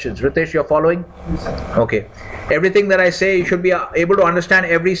ask questions. Ritesh, you're following? Okay. Everything that I say, you should be able to understand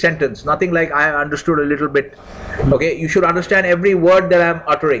every sentence. Nothing like I understood a little bit. Okay, you should understand every word that I'm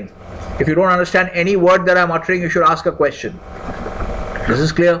uttering. If you don't understand any word that I'm uttering, you should ask a question. This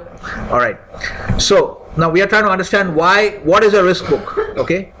is clear? All right. So now we are trying to understand what is a risk book.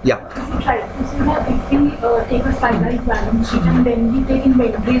 Okay? Yeah. Right. So now if we take a stylized balance sheet and then we take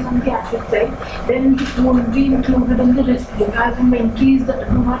inventories on the asset side, then it won't be included in the risk book as inventories that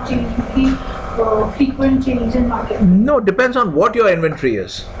do not change with the frequent change in market. No, depends on what your inventory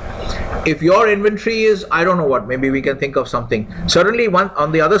is. If your inventory is, I don't know what, maybe we can think of something. Certainly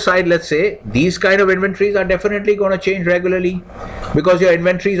on the other side, let's say, these kind of inventories are definitely going to change regularly because your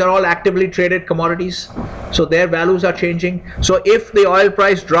inventories are all actively traded commodities. So their values are changing. So if the oil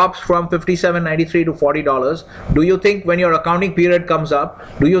price drops from $57.93 to $40, do you think when your accounting period comes up,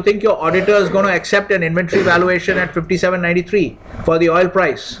 do you think your auditor is going to accept an inventory valuation at $57.93 for the oil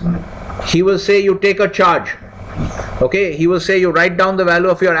price? He will say you take a charge. Okay, he will say you write down the value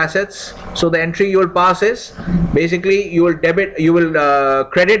of your assets. So the entry you will pass is basically you will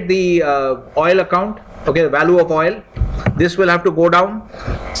credit the oil account. Okay, the value of oil. This will have to go down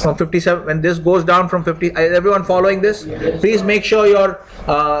from 57. When this goes down from 50, is everyone following this? Please make sure your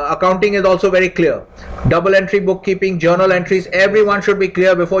accounting is also very clear. Double entry bookkeeping, journal entries, everyone should be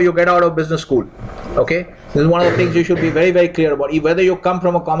clear before you get out of business school. Okay, this is one of the things you should be very, very clear about, whether you come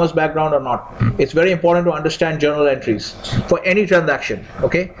from a commerce background or not. It's very important to understand journal entries for any transaction.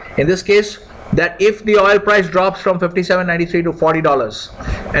 Okay, in this case, that if the oil price drops from $57.93 to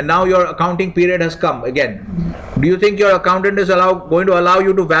 $40 and now your accounting period has come again, do you think your accountant is going to allow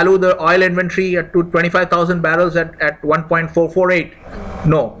you to value the oil inventory to 25,000 barrels at 1.448?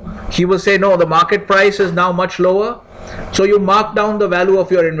 No. He will say no, the market price is now much lower, so you mark down the value of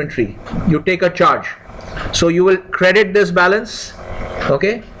your inventory, you take a charge, so you will credit this balance,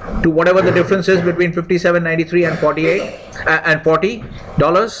 okay, to whatever the difference is between $57.93 and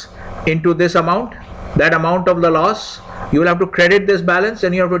 $40 into this amount. That amount of the loss, you will have to credit this balance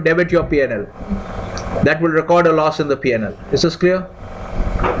and you have to debit your P&L. That will record a loss in the P&L. Is this clear?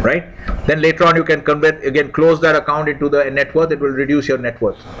 Right? Then later on you can convert, again close that account into the net worth. It will reduce your net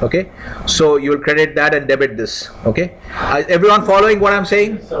worth. Okay, so you will credit that and debit this. Okay, everyone following what I'm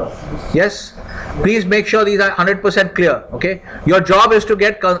saying? Yes. Please make sure these are 100% clear. Okay, your job is to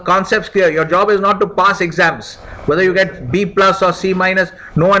get concepts clear. Your job is not to pass exams. Whether you get B plus or C minus,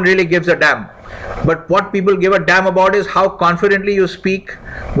 no one really gives a damn. But what people give a damn about is how confidently you speak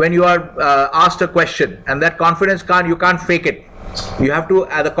when you are asked a question, and that confidence you can't fake it. You have to,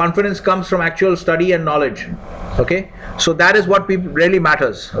 the confidence comes from actual study and knowledge. Okay, so that is what really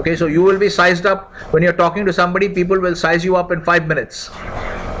matters. Okay, so you will be sized up when you're talking to somebody. People will size you up in 5 minutes.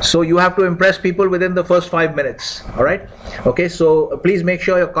 So you have to impress people within the first 5 minutes. All right. Okay, so please make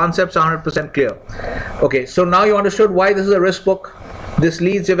sure your concepts are 100% clear. Okay, so now you understood why this is a risk book. This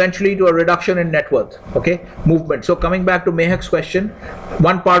leads eventually to a reduction in net worth. Okay, movement. So coming back to Mehak's question,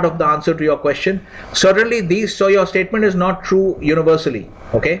 one part of the answer to your question, certainly so your statement is not true universally.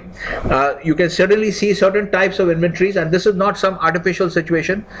 Okay, you can certainly see certain types of inventories, and this is not some artificial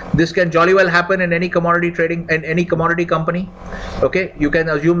situation. This can jolly well happen in any commodity trading, in any commodity company. Okay, you can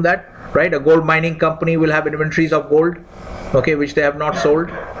assume that, right? A gold mining company will have inventories of gold, okay, which they have not sold,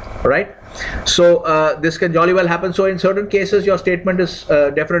 right? So this can jolly well happen. So in certain cases your statement is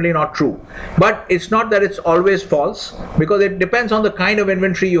definitely not true, but it's not that it's always false, because it depends on the kind of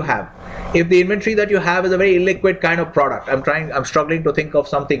inventory you have. If the inventory that you have is a very illiquid kind of product, I'm struggling to think of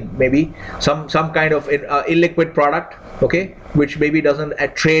something, maybe some kind of illiquid product, okay, which maybe doesn't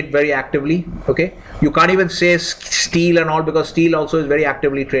trade very actively. Okay, you can't even say steel and all, because steel also is very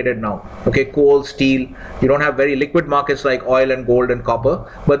actively traded now. Okay, coal, steel, you don't have very liquid markets like oil and gold and copper,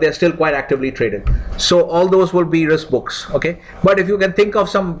 but they're still quite actively traded. So all those will be risk books. Okay, but if you can think of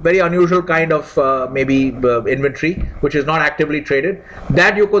some very unusual kind of maybe inventory which is not actively traded,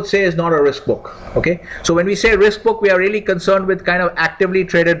 that you could say is not a risk book. Okay, so when we say risk book, we are really concerned with kind of actively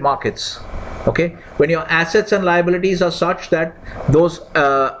traded markets. Okay, when your assets and liabilities are such that those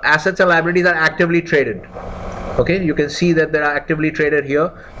assets and liabilities are actively traded. Okay, you can see that they are actively traded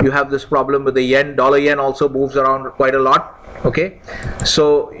here. You have this problem with the yen. Dollar yen also moves around quite a lot. Okay,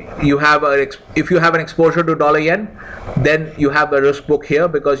 so you have if you have an exposure to dollar yen, then you have a risk book here,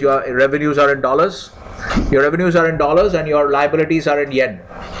 because your revenues are in dollars. Your revenues are in dollars and your liabilities are in yen,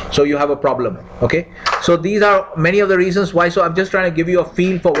 so you have a problem. Okay, so these are many of the reasons why. So I'm just trying to give you a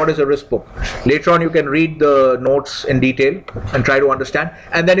feel for what is a risk book. Later on you can read the notes in detail and try to understand,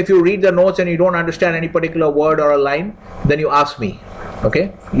 and then if you read the notes and you don't understand any particular word or a line, then you ask me.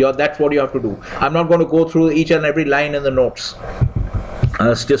 Okay, that's what you have to do. I'm not going to go through each and every line in the notes.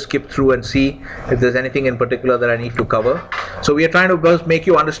 Let's just skip through and see if there's anything in particular that I need to cover. So we are trying to first make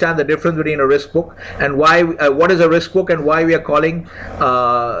you understand the difference between a risk book and why, what is a risk book, and why we are calling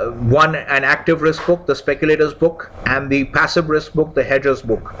one an active risk book, the speculator's book, and the passive risk book, the hedger's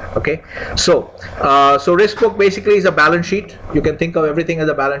book. Okay, so risk book basically is a balance sheet. You can think of everything as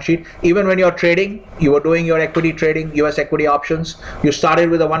a balance sheet. Even when you're trading, you are doing your equity trading, US equity options. You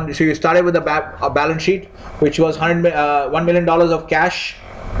started with a balance sheet which was $1 million of cash.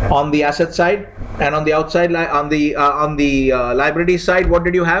 on the asset side, and on the outside on the liability side, what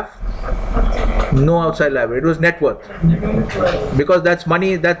did you have? No outside liability. It was net worth, because that's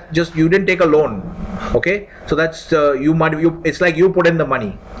money that just you didn't take a loan. Okay, so that's it's like you put in the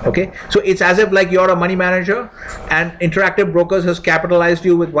money. Okay, so it's as if like you're a money manager and Interactive Brokers has capitalized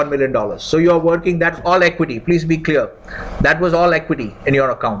you with $1 million. So you're working, that's all equity. Please be clear, that was all equity in your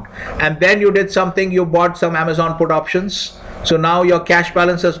account. And then you did something, you bought some Amazon put options. So now your cash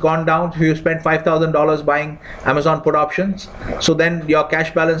balance has gone down. You spent $5,000 buying Amazon put options. So then your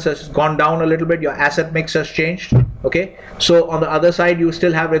cash balance has gone down a little bit. Your asset mix has changed. Okay. So on the other side, you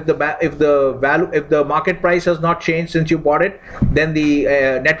still have, if the market price has not changed since you bought it, then the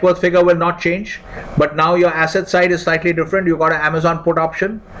net worth figure will not change. But now your asset side is slightly different. You got an Amazon put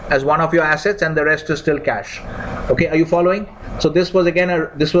option as one of your assets, and the rest is still cash. Okay. Are you following? So this was again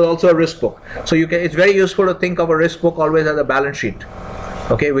this was also a risk book. So it's very useful to think of a risk book always as a balance sheet,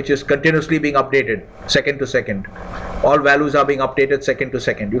 okay, which is continuously being updated second to second. All values are being updated second to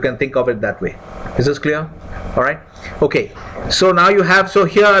second. You can think of it that way. Is this clear? All right. Okay. So now you have, so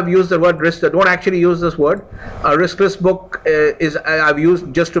here I've used the word risk. Don't actually use this word. A risk book is I've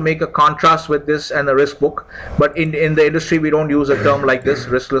used just to make a contrast with this and a risk book. But in the industry, we don't use a term like this,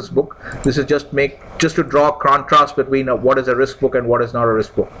 riskless book. This is just to draw a contrast between what is a risk book and what is not a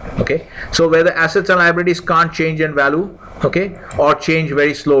risk book. Okay. So where the assets and liabilities can't change in value, okay, or change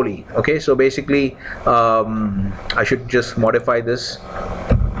very slowly. Okay. So basically, I should just modify this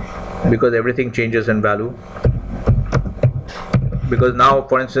because everything changes in value. Because now,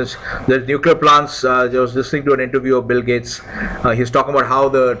 for instance, there's nuclear plants. I was listening to an interview of Bill Gates. He's talking about how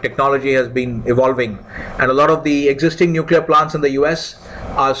the technology has been evolving, and a lot of the existing nuclear plants in the US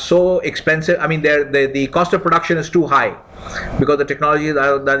are so expensive. I mean, the cost of production is too high because the technology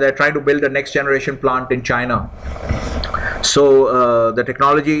that they're trying to build a next generation plant in China. So the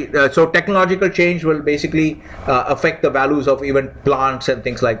technological change will basically affect the values of even plants and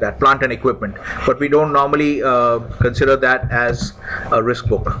things like that, plant and equipment. But we don't normally consider that as a risk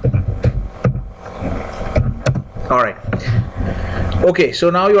book. All right. Okay. So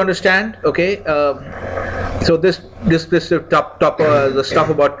now you understand. Okay. So this the stuff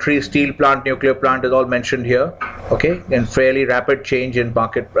about steel plant, nuclear plant is all mentioned here. Okay, and fairly rapid change in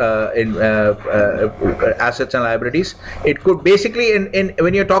market assets and liabilities. It could basically,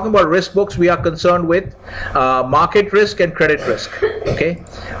 when you're talking about risk books, we are concerned with market risk and credit risk. Okay,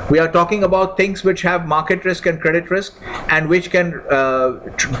 we are talking about things which have market risk and credit risk, and which can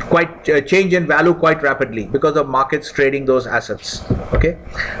change in value quite rapidly because of markets trading those assets. Okay,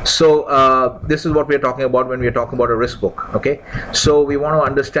 so this is what we are talking about when we are talking about a risk book. Okay, so we want to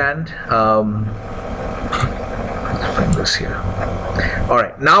understand. This here. All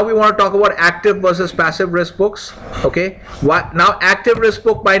right, now we want to talk about active versus passive risk books. Okay, now active risk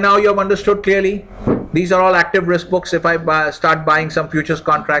book, by now you have understood clearly. These are all active risk books. If I start buying some futures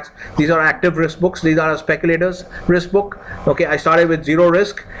contracts, these are active risk books. These are a speculator's risk book. Okay, I started with zero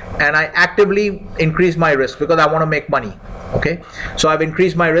risk and I actively increase my risk because I want to make money. Okay, so I've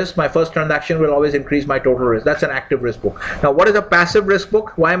increased my risk. My first transaction will always increase my total risk. That's an active risk book. Now, what is a passive risk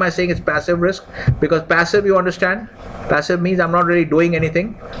book? Why am I saying it's passive risk? Because passive, you understand, passive means I'm not really doing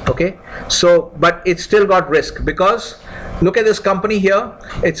anything. Okay, so but it's still got risk, because look at this company here.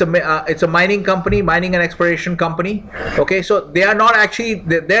 It's a mining company, mining and exploration company. Okay, so they are not actually,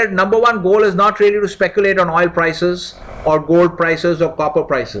 their number one goal is not really to speculate on oil prices or gold prices or copper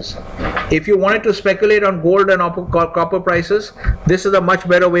prices. If you wanted to speculate on gold and copper prices, this is a much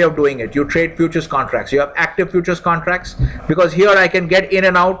better way of doing it. You trade futures contracts. You have active futures contracts, because here I can get in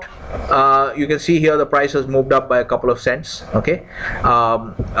and out. You can see here the price has moved up by a couple of cents. Okay,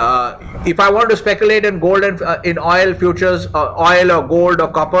 if I want to speculate in gold and in oil futures, oil or gold or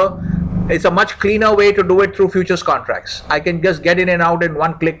copper, it's a much cleaner way to do it through futures contracts. I can just get in and out in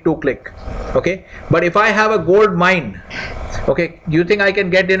one click, two click. Okay, but if I have a gold mine, okay, do you think I can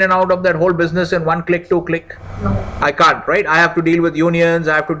get in and out of that whole business in one click, two click? No. I can't, right? I have to deal with unions,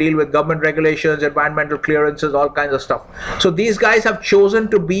 I have to deal with government regulations, environmental clearances, all kinds of stuff. So these guys have chosen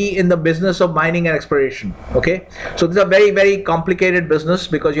to be in the business of mining and exploration. Okay, so this is a very, very complicated business,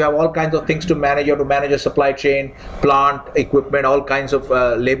 because you have all kinds of things to manage. You have to manage a supply chain, plant, equipment, all kinds of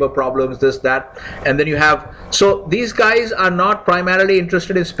labor problems, this, that, and then you have, so these guys are not primarily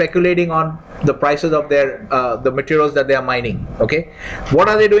interested in speculating on the prices of their the materials that they are mining. Okay, what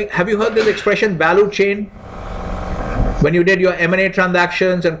are they doing? Have you heard this expression, value chain? When you did your M&A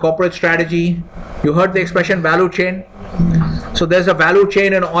transactions and corporate strategy, you heard the expression value chain. So there's a value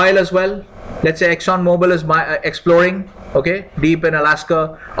chain in oil as well. Let's say ExxonMobil is exploring. okay, deep in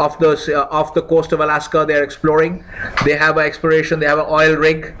Alaska, off the coast of Alaska. They're exploring. They have an exploration. They have an oil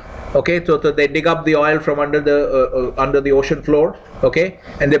rig. Okay, so they dig up the oil from under the ocean floor, okay,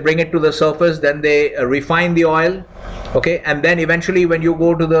 and they bring it to the surface. Then they refine the oil, okay, and then eventually when you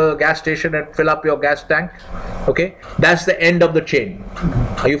go to the gas station and fill up your gas tank, okay, that's the end of the chain.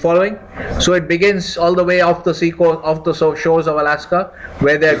 Are you following? So it begins all the way off the shores of Alaska,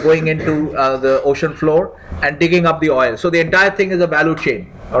 where they're going into the ocean floor and digging up the oil. So the entire thing is a value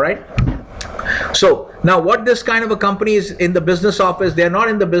chain. All right. So now what this kind of a company is in the business of is, they're not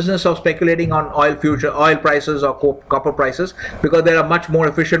in the business of speculating on oil prices or copper prices, because there are much more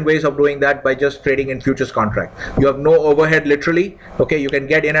efficient ways of doing that by just trading in futures contract. You have no overhead, literally, okay, you can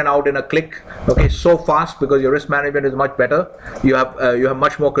get in and out in a click, okay, so fast, because your risk management is much better. You have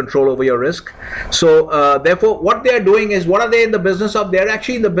much more control over your risk. So therefore what they are doing is, what are they in the business of? They're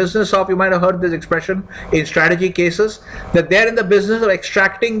actually in the business of, you might have heard this expression in strategy cases, that they're in the business of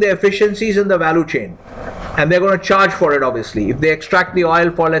extracting the efficiencies in the value chain, and they're going to charge for it. Obviously, if they extract the oil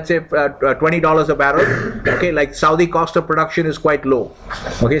for, let's say, $20 a barrel, okay, like Saudi cost of production is quite low,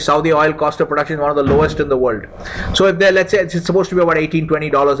 okay, Saudi oil cost of production is one of the lowest in the world. So if they're, let's say, it's supposed to be about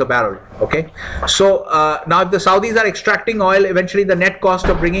 $18-20 a barrel, okay, so now if the Saudis are extracting oil, eventually the net cost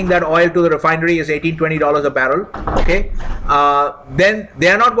of bringing that oil to the refinery is $18-20 a barrel, okay, then they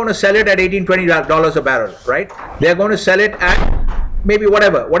are not going to sell it at $18-20 a barrel, right? They're going to sell it at maybe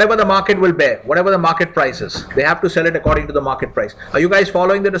whatever the market will bear, whatever the market price is. They have to sell it according to the market price. Are you guys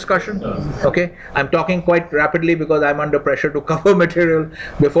following the discussion? Okay, I'm talking quite rapidly because I'm under pressure to cover material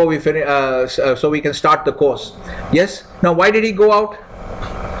before we finish, so we can start the course. Yes? Now, why did he go out?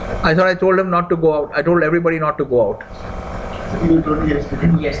 I thought I told him not to go out. I told everybody not to go out. You told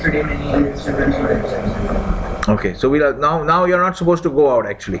yesterday many students were absent. Okay, so now you're not supposed to go out.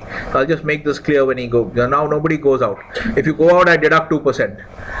 Actually, I'll just make this clear. When he go now, nobody goes out. If you go out, I deduct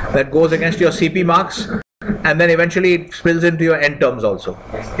 2%. That goes against your CP marks, and then eventually it spills into your end terms also.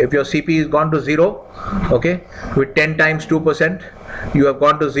 If your CP is gone to 0, okay, with 10 times 2%, you have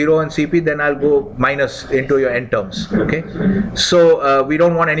gone to 0 in CP, then I'll go minus into your end terms. Okay, so we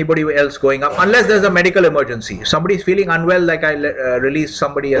don't want anybody else going up unless there's a medical emergency. If somebody's feeling unwell, like I released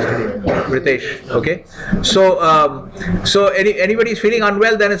somebody yesterday, Ritesh. Okay, so anybody's feeling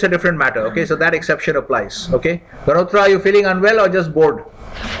unwell, then it's a different matter. Okay, so that exception applies. Okay, Ganotra, are you feeling unwell or just bored?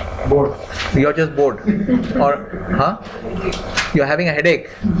 Bored. You're just bored, or you're having a headache,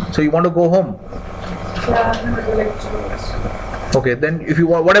 so you want to go home. Okay, then if you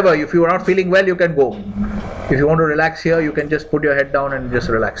want, whatever, if you are not feeling well, you can go. If you want to relax here, you can just put your head down and just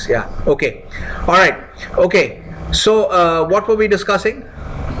relax. Yeah, okay. All right, okay. So what were we discussing?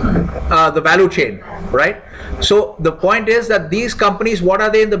 The value chain, right? So the point is that these companies, what are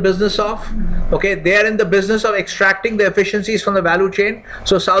they in the business of? Okay, they are in the business of extracting the efficiencies from the value chain.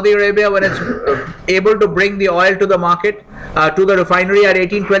 So Saudi Arabia, when it's able to bring the oil to the market, to the refinery at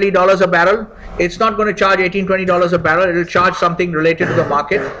 $18-20 a barrel, it's not going to charge $18-20 a barrel. It will charge something related to the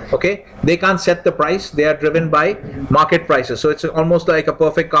market. Okay, they can't set the price. They are driven by market prices. So it's almost like a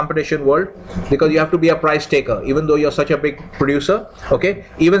perfect competition world, because you have to be a price taker, even though you're such a big producer. Okay,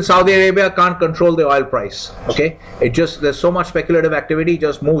 even Saudi Arabia can't control the oil price. Okay, there's so much speculative activity,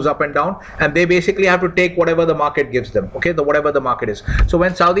 just moves up and down, and they basically have to take whatever the market gives them. Okay, whatever the market is. So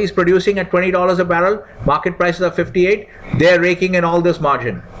when Saudi is producing at $20 a barrel, market prices are 58, they're raking in all this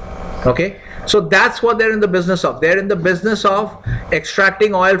margin. Okay, so that's what they're in the business of. They're in the business of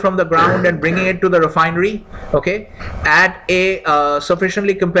extracting oil from the ground and bringing it to the refinery, okay, at a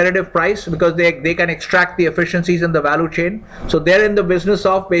sufficiently competitive price, because they can extract the efficiencies in the value chain. So they're in the business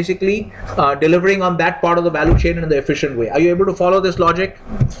of basically delivering on that part of the value chain in the efficient way. Are you able to follow this logic?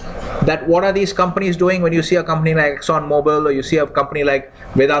 That what are these companies doing? When you see a company like Exxon Mobil, or you see a company like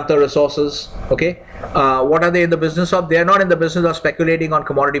Vedanta Resources, okay, what are they in the business of? They are not in the business of speculating on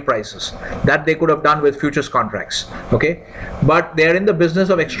commodity prices. That they could have done with futures contracts, okay, but they are in the business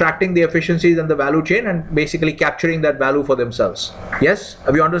of extracting the efficiencies in the value chain and basically capturing that value for themselves. Yes,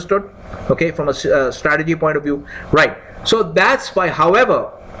 have you understood? Okay, from a strategy point of view, right? So that's why,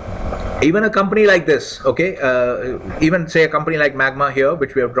 however, even a company like this, okay, even say a company like Magma here,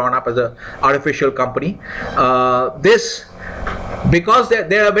 which we have drawn up as an artificial company, because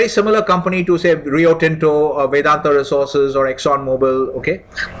they're a very similar company to, say, Rio Tinto or Vedanta Resources or Exxon Mobil, okay,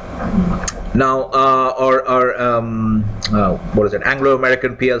 now what is it, Anglo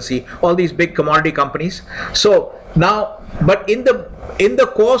American PLC, all these big commodity companies. So now, but in the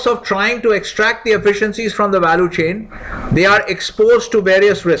course of trying to extract the efficiencies from the value chain, they are exposed to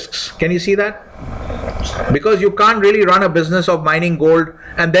various risks. Can you see that? Because you can't really run a business of mining gold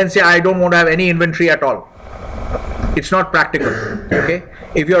and then say, I don't want to have any inventory at all. It's not practical. Okay,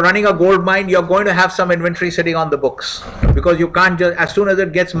 if you're running a gold mine, you're going to have some inventory sitting on the books, because you can't just, as soon as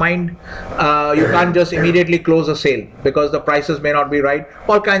it gets mined, you can't just immediately close a sale because the prices may not be right.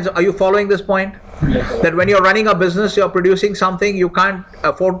 All kinds of, are you following this point? That when you're running a business, you're producing something, you can't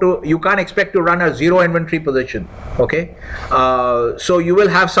expect to run a zero inventory position. Okay, so you will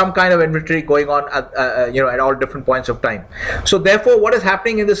have some kind of inventory going on at at all different points of time. So therefore, what is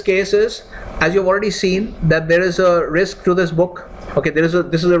happening in this case is, as you've already seen, that there is a risk to this book. Okay, this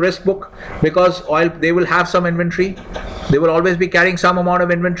is a risk book, because they will have some inventory. They will always be carrying some amount of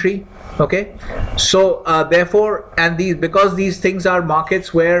inventory. Okay, so therefore, and because these things are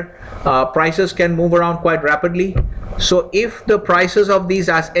markets where prices can move around quite rapidly. So if the prices of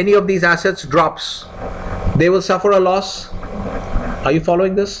any of these assets drops, they will suffer a loss. Are you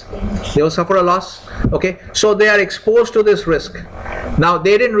following this? They will suffer a loss. Okay, so they are exposed to this risk. Now,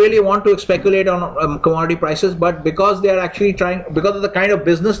 they didn't really want to speculate on commodity prices, but because they are actually because of the kind of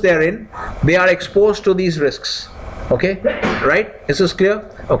business they are in, they are exposed to these risks. Okay, right? Is this clear?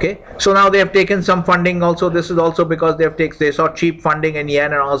 Okay, so now they have taken some funding also. This is also because they saw cheap funding in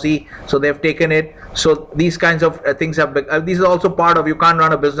yen and Aussie, so they've taken it. So these kinds of things have these are also part of, you can't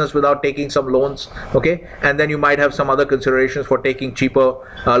run a business without taking some loans. Okay, and then you might have some other considerations for taking cheaper,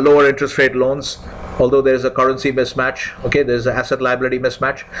 lower interest rate loans, although there is a currency mismatch. Okay, there's an asset liability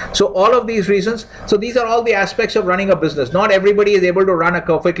mismatch. So all of these reasons, so these are all the aspects of running a business. Not everybody is able to run a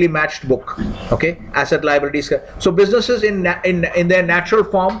perfectly matched book. Okay, asset liabilities. So businesses in their natural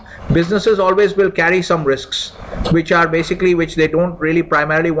form, businesses always will carry some risks, which they don't really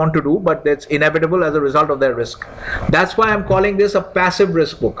primarily want to do, but that's inevitable as a result of their risk. That's why I'm calling this a passive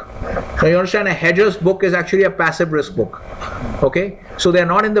risk book. Now you understand, a hedger's book is actually a passive risk book. Okay, so they're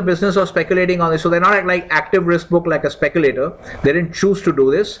not in the business of speculating on this. So they're not like active risk book like a speculator. They didn't choose to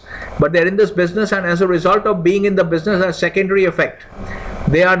do this, but they're in this business, and as a result of being in the business, as a secondary effect,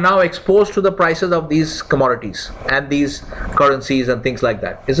 they are now exposed to the prices of these commodities and these currencies and things like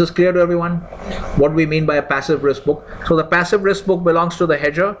that. Is this clear to everyone? What we mean by a passive risk book? So the passive risk book belongs to the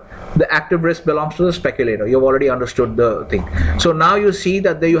hedger. The active risk belongs to the speculator. You've already understood the thing. So now you see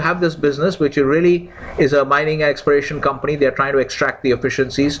that you have this business, which really is a mining and exploration company. They're trying to extract the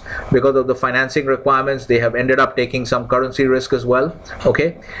efficiencies because of the financing requirements. They have ended up taking some currency risk as well.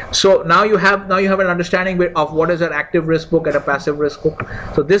 Okay, so now you have an understanding of what is an active risk book and a passive risk book.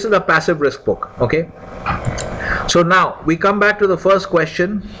 So this is a passive risk book. Okay, so now we come back to the first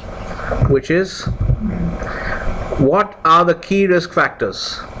question, which is, what are the key risk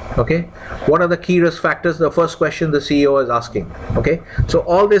factors? Okay, what are the key risk factors? The first question the CEO is asking. Okay, so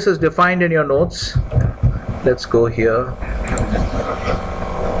all this is defined in your notes. Let's go here.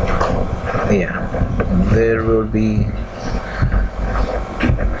 Yeah, there will be,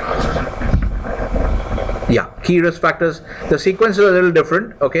 yeah, key risk factors. The sequence is a little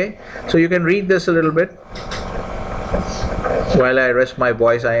different. Okay, so you can read this a little bit while I rest my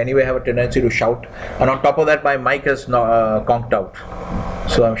voice. I anyway have a tendency to shout, and on top of that my mic is conked out,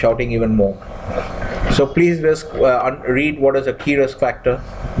 so I'm shouting even more. So please just read what is a key risk factor,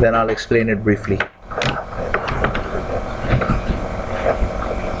 then I'll explain it briefly.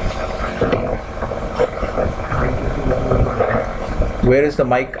 Where is the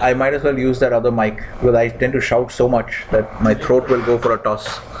mic? I might as well use that other mic, because I tend to shout so much that my throat will go for a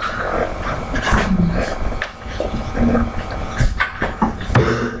toss.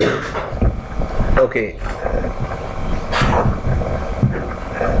 Okay.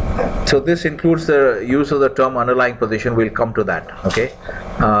 So this includes the use of the term underlying position. We'll come to that. Okay.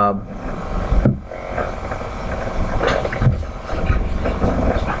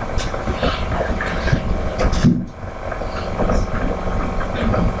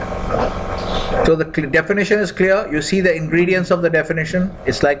 So the definition is clear. You see the ingredients of the definition.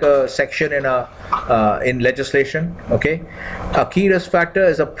 It's like a section in legislation. Okay, a key risk factor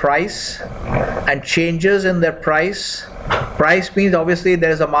is a price and changes in their price. Price means obviously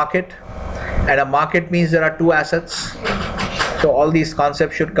there is a market, and a market means there are two assets. So all these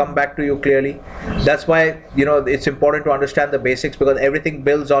concepts should come back to you clearly. That's why, you know, it's important to understand the basics, because everything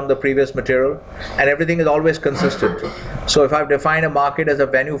builds on the previous material and everything is always consistent. So if I've defined a market as a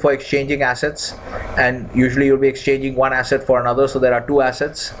venue for exchanging assets, and usually you'll be exchanging one asset for another, so there are two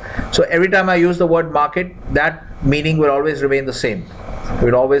assets. So every time I use the word market, that meaning will always remain the same. It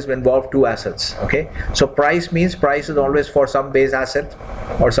will always involve two assets. Okay, so price means price is always for some base asset,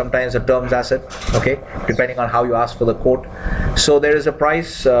 or sometimes a terms asset. Okay, depending on how you ask for the quote. So there is a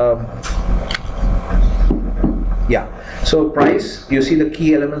price. Yeah, so price, you see the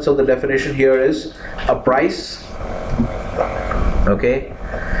key elements of the definition here is a price. Okay,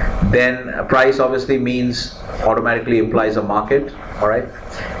 then a price obviously means automatically implies a market, all right?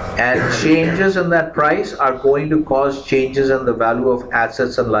 And changes in that price are going to cause changes in the value of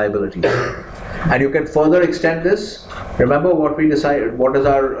assets and liabilities. And you can further extend this. Remember what we decided, what is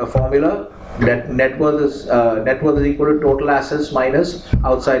our formula? That net worth is equal to total assets minus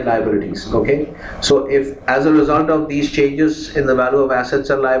outside liabilities. Okay, so if as a result of these changes in the value of assets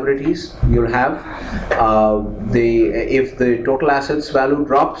and liabilities, you'll have if the total assets value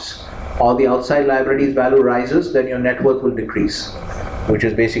drops or the outside liabilities value rises, then your net worth will decrease, which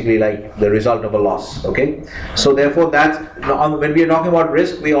is basically like the result of a loss. Okay, so therefore when we are talking about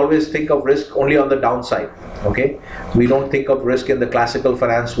risk, we always think of risk only on the downside. Okay, we don't think of risk in the classical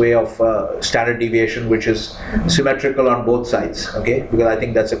finance way of standard deviation, which is symmetrical on both sides. Okay, because I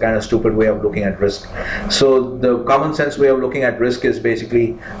think that's a kind of stupid way of looking at risk. So the common sense way of looking at risk is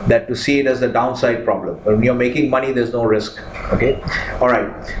basically that to see it as the downside problem. When you're making money, there's no risk. Okay, all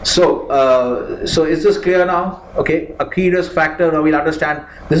right. So so is this clear now? Okay, a key risk factor. Now we'll understand.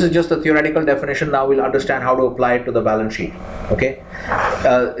 This is just a theoretical definition. Now we'll understand how to apply it to the balance sheet. Okay,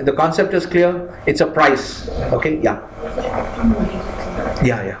 the concept is clear. It's a price. Okay, yeah.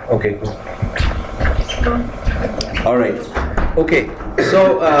 Okay, cool. All right. Okay,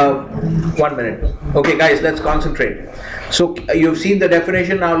 so 1 minute. Okay, guys, let's concentrate. So you've seen the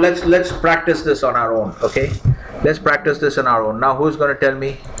definition. Now let's practice this on our own. Okay, let's practice this on our own. Now who's going to tell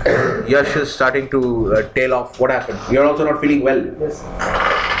me? Yash is starting to tail off. What happened? You're also not feeling well. Yes.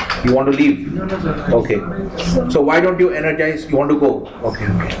 You want to leave? No, sir. Okay. So why don't you energize? You want to go? Okay.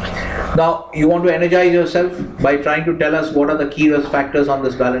 Now you want to energize yourself by trying to tell us what are the key risk factors on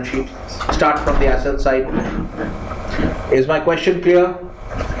this balance sheet. Start from the asset side. Is my question clear?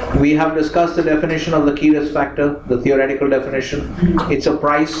 We have discussed the definition of the key risk factor, the theoretical definition. It's a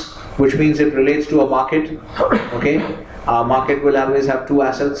price, which means it relates to a market. Okay. A market will always have two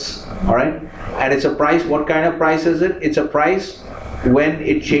assets. All right. And it's a price. What kind of price is it? It's a price. When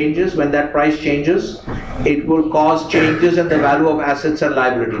it changes, when that price changes, it will cause changes in the value of assets and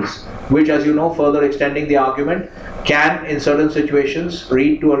liabilities, which, as you know, further extending the argument, can in certain situations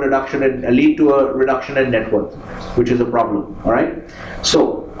lead to a reduction in net worth, which is a problem. All right.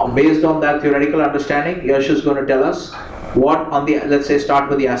 So based on that theoretical understanding, Yash is going to tell us what on the, let's say, start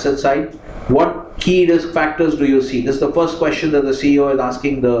with the asset side. What key risk factors do you see? This is the first question that the CEO is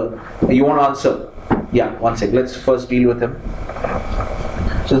asking. You want to answer? Yeah, one sec. Let's first deal with him.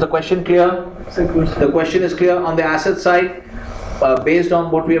 So is the question clear? The question is clear on the asset side. Based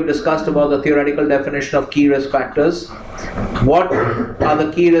on what we have discussed about the theoretical definition of key risk factors, what are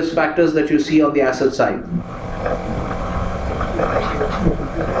the key risk factors that you see on the asset side?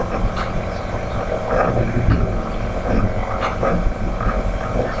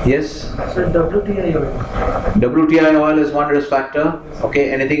 Yes? So WTI oil. WTI oil is one risk factor.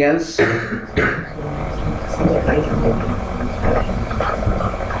 Okay, anything else?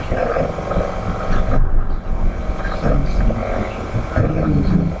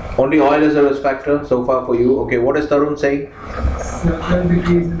 Only oil is a risk factor so far for you. Okay, what is Tarun saying? Certain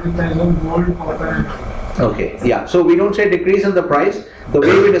decrease in the price of gold, copper. Okay, yeah. So we don't say decrease in the price. The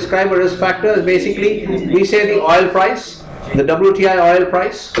way we describe a risk factor is basically we say the oil price, the WTI oil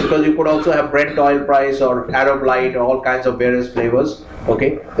price, because you could also have Brent oil price or Arab Light or all kinds of various flavors.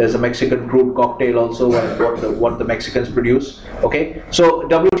 Okay, there's a Mexican crude cocktail also, what the Mexicans produce. Okay, so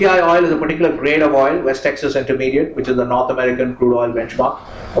WTI oil is a particular grade of oil, West Texas Intermediate, which is the North American crude oil benchmark.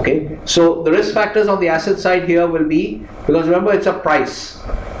 Okay, so the risk factors on the asset side here will be, because remember it's a price.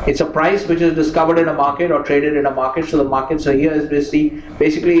 It's a price which is discovered in a market or traded in a market. So the market, so here is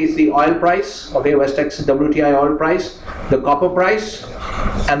basically it's the oil price, okay, West Texas WTI oil price, the copper price,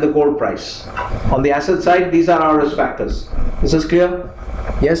 and the gold price. On the asset side, these are our risk factors. This is clear?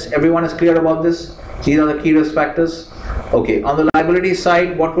 Yes, everyone is clear about this? These are the key risk factors. Okay, on the liability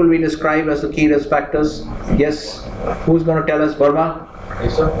side, what will we describe as the key risk factors? Yes, who's going to tell us? Burma?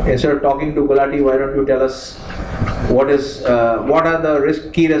 Yes, sir. Instead of talking to Gulati, why don't you tell us what are the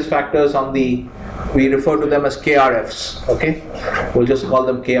key risk factors on the, we refer to them as KRFs, okay? We'll just call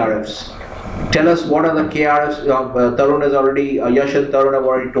them KRFs. Tell us what are the KRFs. Tarun has already, Yash and Tarun have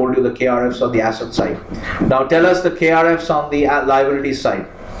already told you the KRFs on the asset side. Now tell us the KRFs on the liability side.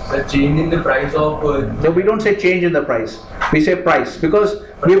 The change in the price of... No, we don't say change in the price. We say price, because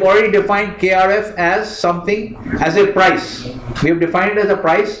we've already defined KRF as something, as a price. We have defined it as a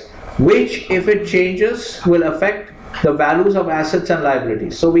price, which if it changes will affect the values of assets and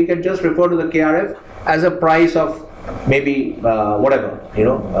liabilities. So we can just refer to the KRF as a price of maybe whatever,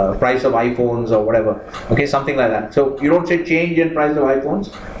 price of iPhones or whatever, okay, something like that. So you don't say change in price of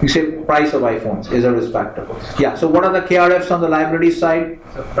iPhones, you say price of iPhones is a risk factor. Yeah, so what are the KRFs on the liability side?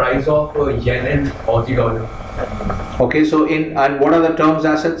 The price of yen and Aussie dollar. Okay, so and what are the terms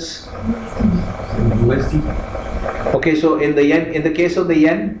assets? USD. Okay, so in the case of the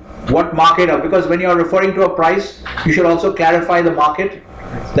yen, what market because when you are referring to a price, you should also clarify the market.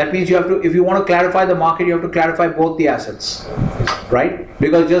 That means you have to, if you want to clarify the market, you have to clarify both the assets, right?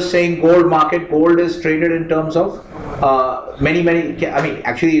 Because just saying gold market, gold is traded in terms of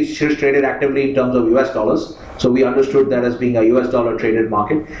actually it's just traded actively in terms of US dollars. So we understood that as being a US dollar traded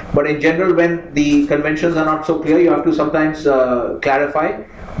market. But in general, when the conventions are not so clear, you have to sometimes clarify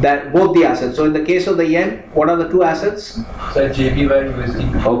that both the assets. So in the case of the yen, what are the two assets? So JPY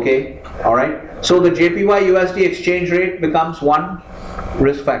USD. Okay, all right. So the JPY USD exchange rate becomes one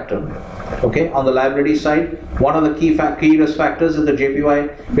risk factor. Okay, on the liability side, one of the key risk factors is the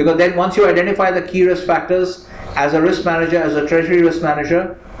JPY, because then once you identify the key risk factors, as a risk manager, as a treasury risk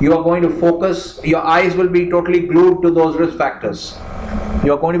manager, you are going to focus, your eyes will be totally glued to those risk factors.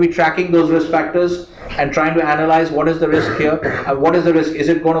 You are going to be tracking those risk factors and trying to analyze what is the risk here and what is the risk. Is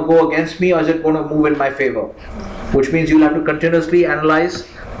it going to go against me or is it going to move in my favor? Which means you'll have to continuously analyze,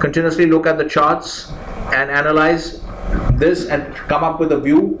 continuously look at the charts and analyze this and come up with a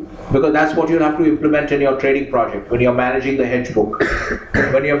view, because that's what you'll have to implement in your trading project when you're managing the hedge book.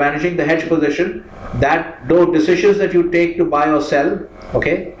 When you're managing the hedge position, that those decisions that you take to buy or sell,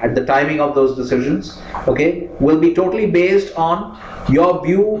 okay, at the timing of those decisions, okay, will be totally based on your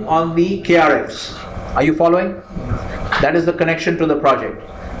view on the KRFs. Are you following? That is the connection to the project.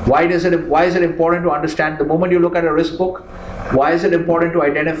 Why is it important to understand the moment you look at a risk book? Why is it important to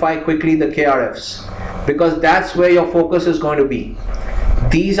identify quickly the KRFs? Because that's where your focus is going to be.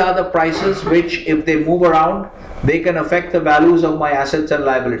 These are the prices which, if they move around, they can affect the values of my assets and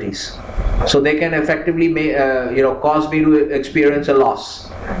liabilities. So they can effectively cause me to experience a loss.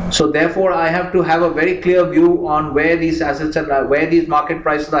 So therefore, I have to have a very clear view on where these assets and where these market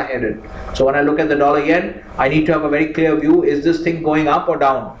prices are headed. So when I look at the dollar yen, I need to have a very clear view, is this thing going up or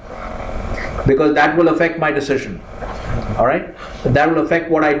down? Because that will affect my decision. All right? That will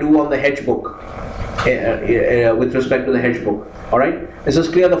affect what I do on the hedge book. With respect to the hedge book. All right, is this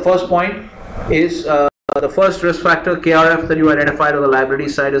clear? The first point is the first risk factor KRF that you identified on the liability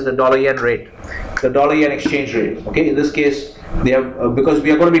side is the dollar yen rate, the dollar yen exchange rate. Okay, in this case, they have because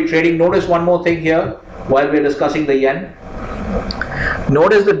we are going to be trading. Notice one more thing here while we are discussing the yen.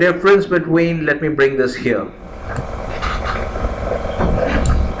 Notice the difference between. Let me bring this here.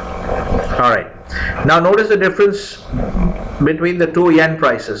 All right. Now notice the difference between the two yen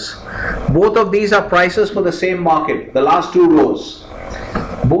prices. Both of these are prices for the same market, the last two rows.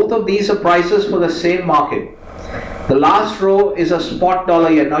 Both of these are prices for the same market. The last row is a spot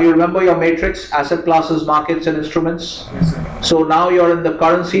dollar yen. Now you remember your matrix, asset classes, markets and instruments. So now you're in the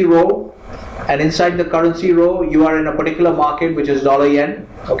currency row, and inside the currency row you are in a particular market which is dollar yen.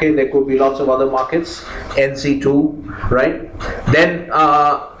 Okay, there could be lots of other markets, NC2, right? Then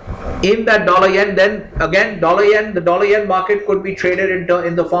in that dollar yen, then again the dollar yen market could be traded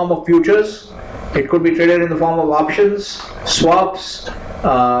in the form of futures. It could be traded in the form of options, swaps,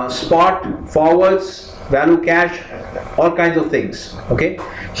 spot, forwards, value cash, all kinds of things. Okay,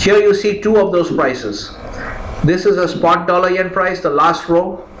 here you see two of those prices. This is a spot dollar yen price. The last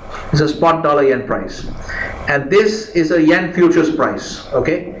row is a spot dollar yen price, and this is a yen futures price.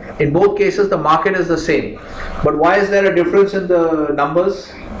 Okay, in both cases the market is the same, but why is there a difference in the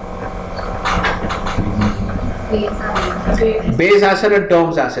numbers? Base asset and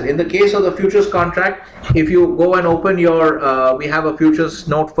terms asset. In the case of the futures contract, if you go and open your, we have a futures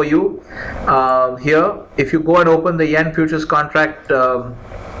note for you here. If you go and open the yen futures contract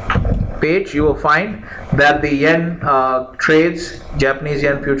page, you will find that the yen trades, Japanese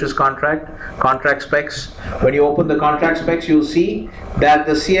yen futures contract specs. When you open the contract specs, you'll see that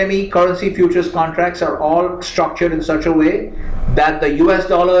the CME currency futures contracts are all structured in such a way that the US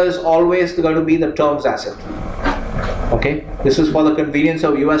dollar is always going to be the terms asset. Okay, this is for the convenience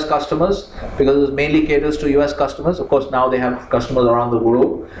of US customers, because it mainly caters to US customers. Of course, now they have customers around the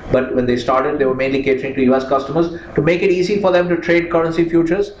globe, but when they started, they were mainly catering to US customers. To make it easy for them to trade currency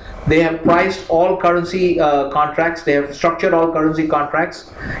futures, they have priced all currency contracts, they have structured all currency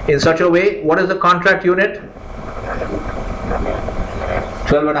contracts in such a way. What is the contract unit?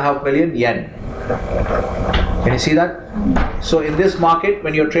 12.5 million yen. Can you see that? So in this market,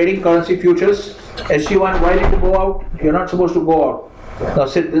 when you're trading currency futures, SG1, why did you go out? You're not supposed to go out. Now,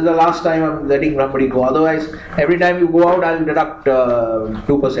 this is the last time I'm letting somebody go. Otherwise, every time you go out, I'll deduct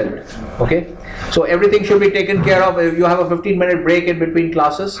 2%. Okay? So everything should be taken care of. If you have a 15-minute break in between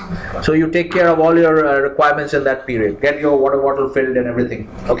classes, so you take care of all your requirements in that period. Get your water bottle filled and everything.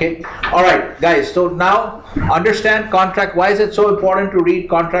 Okay? All right, guys. So now, understand contract. Why is it so important to read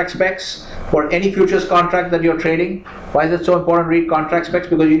contract specs for any futures contract that you're trading? Why is it so important to read contract specs?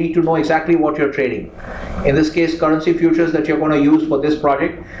 Because you need to know exactly what you're trading. In this case, currency futures that you're going to use for this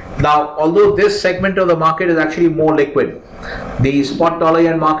project. Now, although this segment of the market is actually more liquid, the spot dollar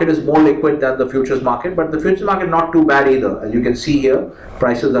yen market is more liquid than the futures market, but the futures market not too bad either. As you can see here,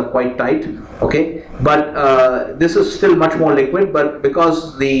 prices are quite tight. Okay, but this is still much more liquid, but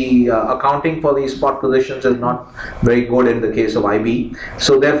because the accounting for these spot positions is not very good in the case of IB,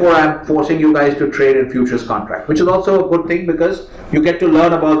 so therefore I'm forcing you guys to trade in futures contract, which is also a good thing because you get to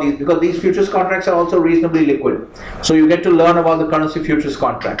learn about these, because these futures contracts are also reasonably liquid, so you get to learn about the currency futures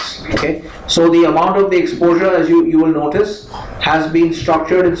contracts. Okay, so the amount of the exposure, as you will notice, has been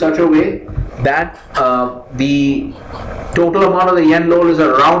structured in such a way that the total amount of the yen load is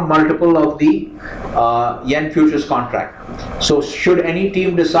a round multiple of the yen futures contract. So should any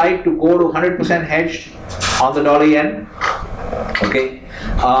team decide to go to 100% hedged on the dollar yen, okay,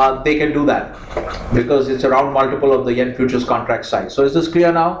 they can do that because it's a round multiple of the yen futures contract size. So is this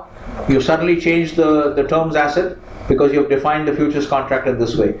clear now? You suddenly changed the terms asset because you've defined the futures contract in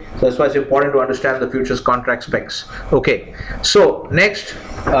this way. So that's why it's important to understand the futures contract specs. Okay, so next,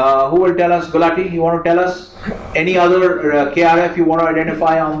 who will tell us? Gulati, you want to tell us any other KRF you want to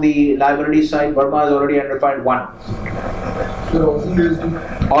identify on the liability side? Verma has already identified one.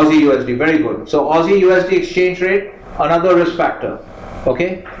 Aussie USD, very good. So Aussie USD exchange rate, another risk factor.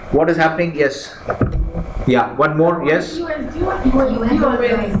 Okay, what is happening? Yes. Yeah, one more, yes.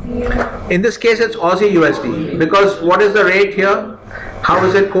 In this case, it's Aussie USD because what is the rate here? How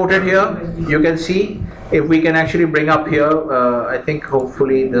is it quoted here? You can see if we can actually bring up here. I think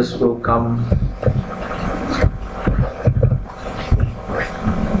hopefully this will come.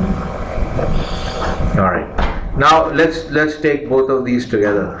 All right. Now let's take both of these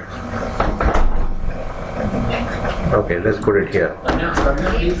together. Okay, let's put it here.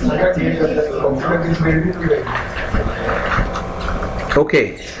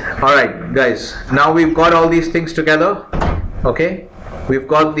 Okay, all right, guys. Now we've got all these things together. Okay, we've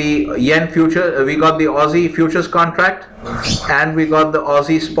got the yen future, we got the Aussie futures contract, and we got the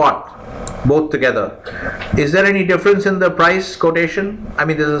Aussie spot, both together. Is there any difference in the price quotation? I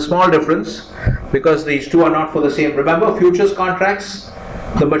mean, there's a small difference because these two are not for the same. Remember, futures contracts,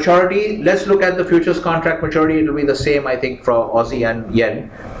 the maturity, let's look at the futures contract maturity. It will be the same, I think, for Aussie and yen.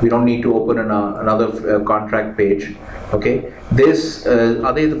 We don't need to open another contract page. Okay, this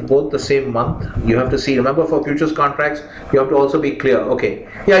are they both the same month? You have to see. Remember, for futures contracts, you have to also be clear. Okay,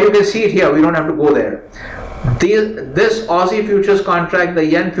 yeah, you can see it here. We don't have to go there. This Aussie futures contract, the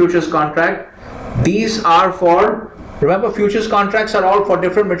yen futures contract, these are for. Remember, futures contracts are all for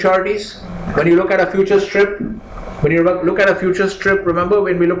different maturities. When you look at a future strip. When you look at a future strip, remember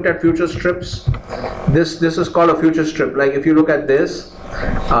when we looked at future strips, this is called a future strip. Like if you look at this,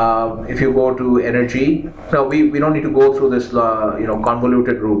 if you go to energy, now we don't need to go through this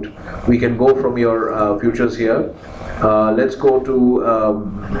convoluted route. We can go from your futures here. Let's go to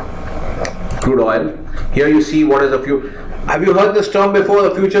crude oil. Here you see what is a few. Have you heard this term before?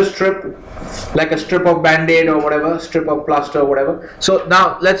 The future strip. Like a strip of band-aid or whatever, strip of plaster or whatever. So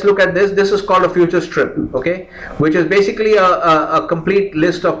now let's look at this. This is called a future strip, okay, which is basically a complete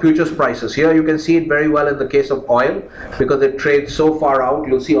list of futures prices. Here you can see it very well in the case of oil because it trades so far out.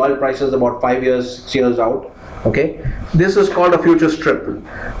 You'll see oil prices about 5 years, 6 years out. Okay, this is called a future strip,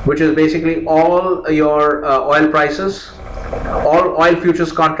 which is basically all your oil prices, all oil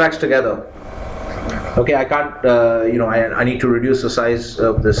futures contracts together. Okay, I can't, I need to reduce the size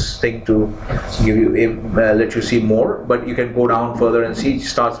of this thing to give you, let you see more, but you can go down further and see. It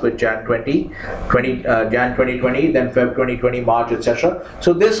starts with Jan 2020, then Feb 2020, March, etc.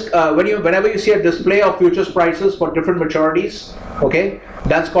 So this, whenever you see a display of futures prices for different maturities, okay,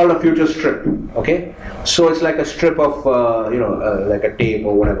 that's called a future strip. Okay, so it's like a strip of, like a tape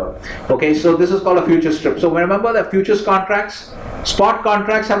or whatever. Okay, so this is called a future strip. So remember that futures contracts, spot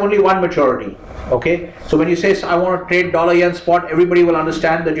contracts have only one maturity. Okay, so when you say I want to trade dollar yen spot, everybody will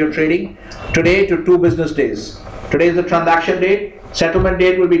understand that you're trading today to 2 business days. Today is the transaction date. Settlement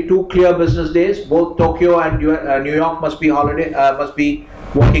date will be 2 clear business days. Both Tokyo and New York must be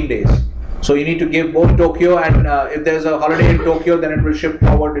working days. So you need to give both Tokyo and if there's a holiday in Tokyo, then it will shift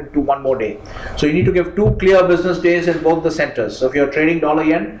forward into one more day. So you need to give 2 clear business days in both the centers. So if you're trading dollar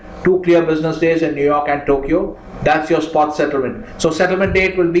yen, 2 clear business days in New York and Tokyo, that's your spot settlement. So settlement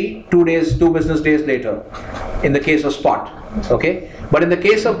date will be 2 business days later in the case of spot. Okay, but in the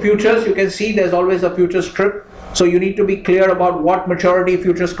case of futures, you can see there's always a future strip. So you need to be clear about what maturity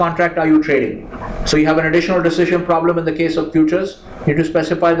futures contract are you trading. So you have an additional decision problem in the case of futures. You need to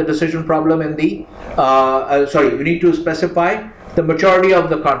specify the decision problem in the, you need to specify the maturity of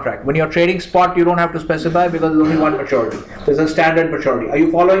the contract. When you're trading spot, you don't have to specify because there's only one maturity. There's a standard maturity. Are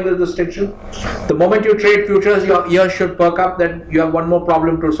you following the distinction? The moment you trade futures, your ears should perk up that you have one more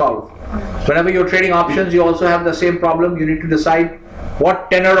problem to solve. Whenever you're trading options, you also have the same problem. You need to decide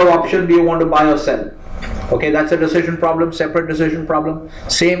what tenor of option do you want to buy or sell. Okay, that's a decision problem, separate decision problem.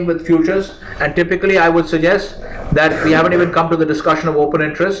 Same with futures. And typically I would suggest that we haven't even come to the discussion of open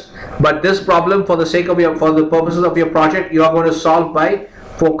interest, but this problem, for the sake of for the purposes of your project, you are going to solve by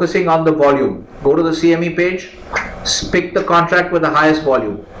focusing on the volume. Go to the CME page, pick the contract with the highest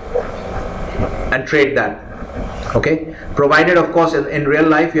volume and trade that. Okay, provided of course in real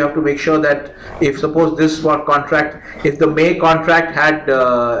life you have to make sure that if suppose this was contract, if the May contract had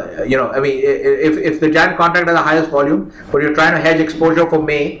if the Jan contract has the highest volume, but you're trying to hedge exposure for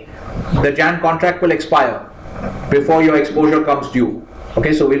May, the Jan contract will expire before your exposure comes due.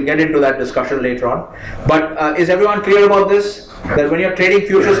 Okay, so we'll get into that discussion later on, but is everyone clear about this, that when you're trading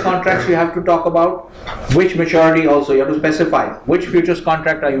futures contracts you have to talk about which maturity also, you have to specify which futures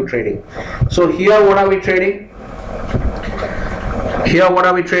contract are you trading. So here what are we trading?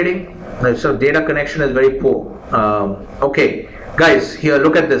 So data connection is very poor. Okay, guys, here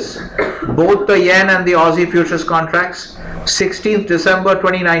look at this. Both the yen and the Aussie futures contracts, 16th December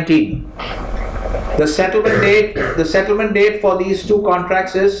 2019. The settlement date for these two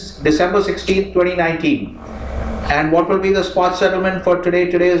contracts is December 16th, 2019. And what will be the spot settlement for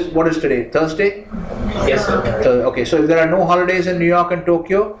today? What is today? Thursday? Yes, sir. Okay, so if there are no holidays in New York and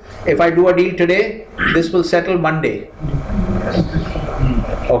Tokyo, if I do a deal today, this will settle Monday.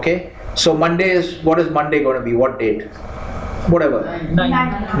 Okay, so Monday is, what is Monday going to be? What date? Whatever.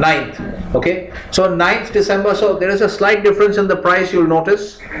 9th. Okay, so 9th December. So there is a slight difference in the price, you'll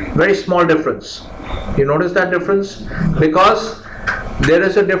notice. Very small difference. You notice that difference? Because there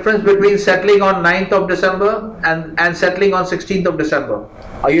is a difference between settling on 9th of December and settling on 16th of December.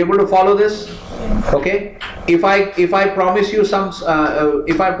 Are you able to follow this? Okay. If I promise you some,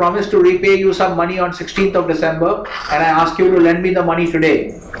 if I promise to repay you some money on 16th of December and I ask you to lend me the money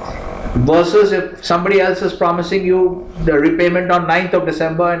today, versus if somebody else is promising you the repayment on 9th of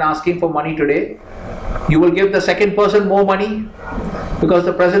December and asking for money today, you will give the second person more money because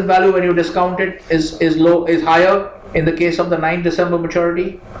the present value when you discount it is higher in the case of the 9th December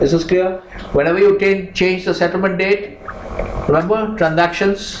maturity. Is this clear? Whenever you change the settlement date, remember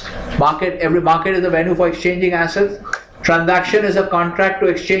transactions, every market is a venue for exchanging assets. Transaction is a contract to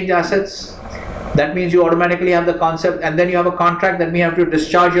exchange assets. That means you automatically have the concept, and then you have a contract that means you have to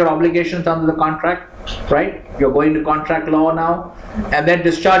discharge your obligations under the contract, right? You're going to contract law now. And then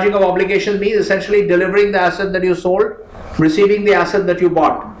discharging of obligations means essentially delivering the asset that you sold, receiving the asset that you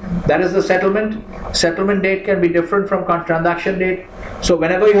bought. That is the settlement. Settlement date can be different from transaction date. So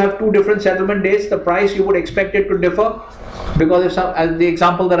whenever you have two different settlement dates, the price you would expect it to differ. Because if as the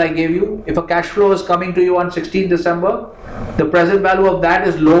example that I gave you, if a cash flow is coming to you on 16th December, the present value of that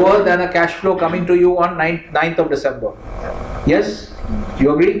is lower than a cash flow coming to you on 9th of December. Yes?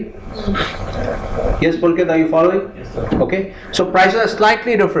 You agree? Yes, Pulkit, are you following? Yes, sir. Okay. So prices are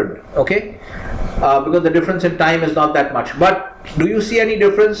slightly different, okay? Because the difference in time is not that much. But do you see any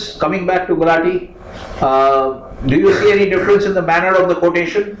difference, coming back to Gulati, do you see any difference in the manner of the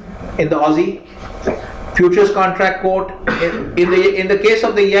quotation in the Aussie? Futures contract quote, in the case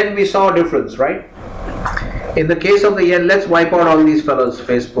of the yen we saw a difference, right? In the case of the yen, let's wipe out all these fellows,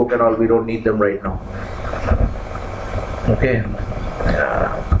 Facebook and all, we don't need them right now. Okay,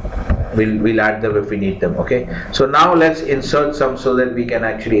 we'll add them if we need them. Okay, so now let's insert some so that we can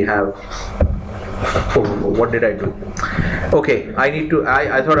actually have, oh, what did I do? Okay, I need to,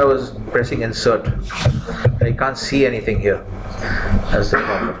 I thought I was pressing insert. I can't see anything here. That's the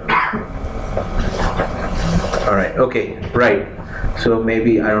problem. Alright, okay, right. So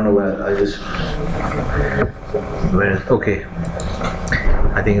maybe, I don't know where, I'll just, okay.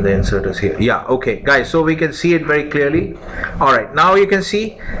 I think the insert is here. Yeah, okay, guys, so we can see it very clearly. Alright, now you can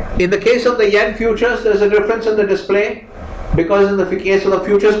see, in the case of the yen futures, there's a difference in the display, because in the case of the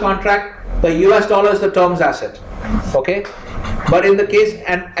futures contract, the US dollar is the terms asset. Okay? But in the case,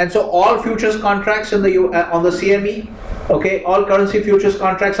 and so all futures contracts in the on the CME, Okay, all currency futures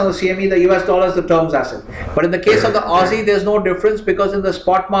contracts on the CME, the US dollar is the terms asset. But in the case of the Aussie, there's no difference, because in the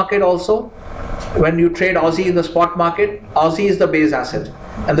spot market also, when you trade Aussie in the spot market, Aussie is the base asset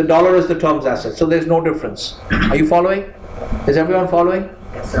and the dollar is the terms asset. So there's no difference. Are you following? Is everyone following?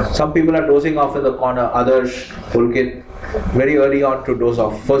 Some people are dozing off in the corner, others, Pulkit, very early on to doze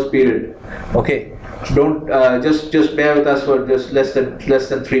off, first period. Okay. Don't just bear with us for just less than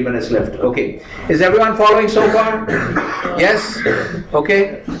 3 minutes left. Okay, is everyone following so far? Yes.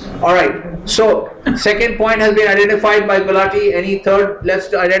 Okay. All right. So second point has been identified by Gulati. Any third?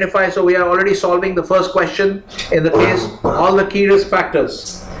 Let's identify. So we are already solving the first question in the case. All the key risk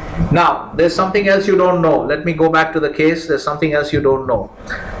factors. Now there's something else you don't know. Let me go back to the case. There's something else you don't know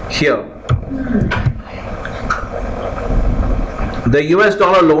here. The US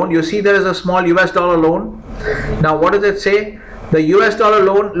dollar loan, you see there is a small US dollar loan. Now what does it say? The US dollar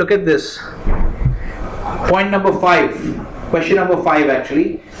loan, look at this. Point number 5, question number 5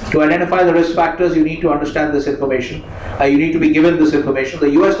 actually. To identify the risk factors, you need to understand this information. You need to be given this information. The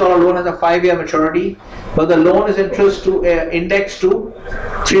US dollar loan has a 5-year maturity, but the loan is indexed to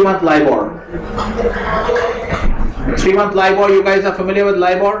 3-month LIBOR. 3-month LIBOR, you guys are familiar with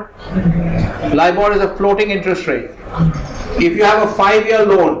LIBOR? LIBOR is a floating interest rate. If you have a 5-year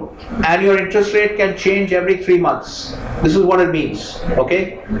loan and your interest rate can change every 3 months, this is what it means.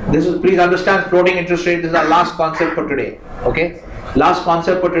 Okay, this is, please understand, floating interest rate. This is our last concept for today. Okay, last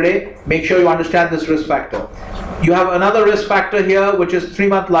concept for today. Make sure you understand this risk factor. You have another risk factor here, which is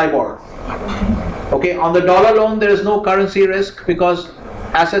 3-month LIBOR. Okay, on the dollar loan there is no currency risk because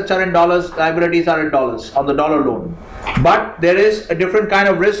assets are in dollars, liabilities are in dollars on the dollar loan. But there is a different kind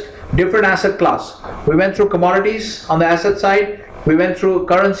of risk, different asset class. We went through commodities on the asset side, we went through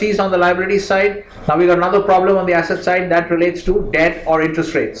currencies on the liability side. Now we got another problem on the asset side that relates to debt or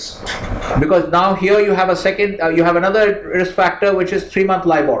interest rates. Because now here you have a second, you have another risk factor, which is 3-month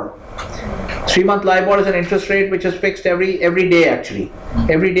LIBOR. 3-month LIBOR is an interest rate which is fixed every day actually.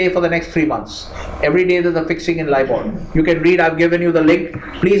 Every day for the next 3 months. Every day there's a fixing in LIBOR. You can read, I've given you the link.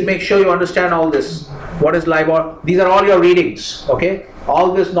 Please make sure you understand all this. What is LIBOR? These are all your readings, okay?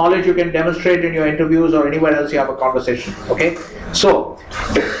 All this knowledge you can demonstrate in your interviews or anywhere else you have a conversation, okay? So,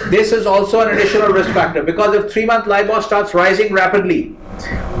 this is also an additional risk factor, because if 3-month LIBOR starts rising rapidly,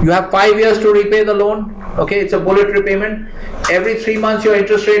 you have 5 years to repay the loan, okay? It's a bullet repayment. Every 3 months your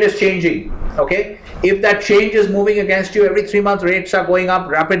interest rate is changing, okay? If that change is moving against you, every 3 months rates are going up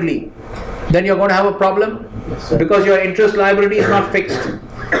rapidly, then you're going to have a problem because your interest liability is not fixed.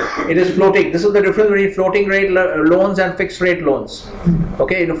 It is floating. This is the difference between floating rate loans and fixed rate loans.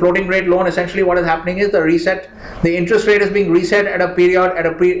 Okay, in a floating rate loan, essentially what is happening is the interest rate is being reset at a period,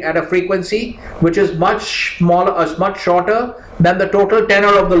 at a frequency which is much smaller, much shorter than the total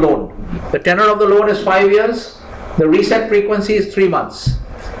tenor of the loan. The tenor of the loan is 5 years. The reset frequency is 3 months.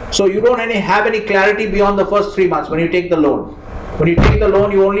 So you don't have any clarity beyond the first 3 months when you take the loan. When you take the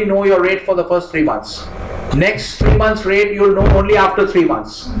loan, you only know your rate for the first 3 months. Next 3 months rate you'll know only after 3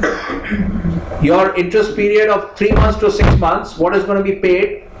 months. Your interest period of 3 months to 6 months, what is going to be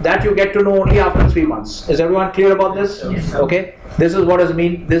paid, that you get to know only after 3 months. Is everyone clear about this? Yes. Okay. This is what is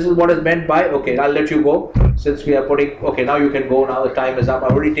meant by, okay, I'll let you go since we are putting, okay, now you can go, now the time is up.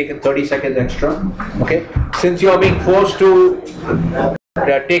 I've already taken 30 seconds extra. Okay. Since you're being forced to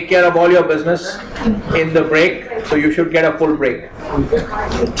take care of all your business in the break, so you should get a full break.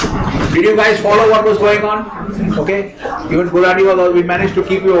 Did you guys follow what was going on? Okay, even Gulati, we managed to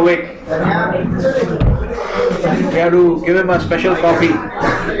keep you awake. We have to give him a special coffee.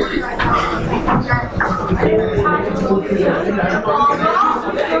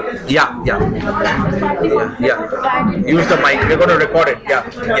 Yeah. Use the mic. We're going to record it. Yeah.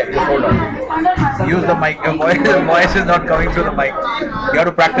 Just hold on. Use the mic. Your voice is not coming through the mic. You have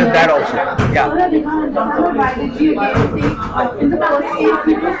to practice that also. Yeah. Why did you take in the first case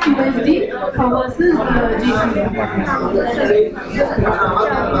USD versus JPY?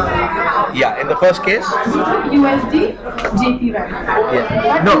 Yeah. In the first case. USD JPY.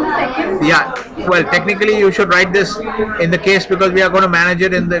 Yeah. No. Yeah. Well, technically you should write this in the case because we are going to manage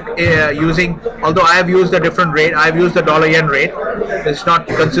it in the using. Although I have used a different rate, I have used the dollar yen rate. It's not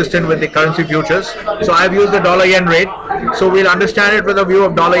consistent with the currency futures, so I have used the dollar yen rate. So we'll understand it with a view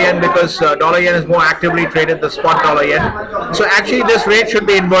of dollar yen because dollar yen is more actively traded, the spot dollar yen. So actually this rate should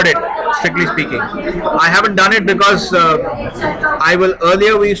be inverted, strictly speaking. I haven't done it because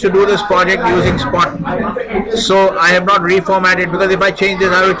earlier we used to do this project using spot. So I have not reformatted, because if I change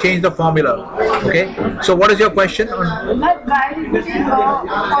this, I will change the formula. Okay. So what is your question? Like, why is it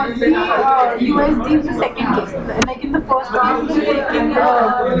on the USD in the second case? Like in the first case, we're taking.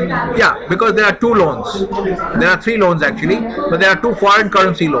 Yeah, because there are two loans. There are three loans actually, but there are two foreign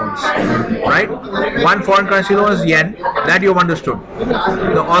currency loans, right? One foreign currency loan is yen, that you've understood.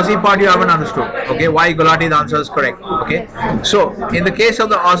 The Aussie part you haven't understood. Okay, why Gulati's answer is correct. Okay, so in the case of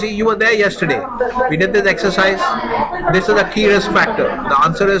the Aussie, you were there yesterday. We did this exercise. This is a key risk factor. The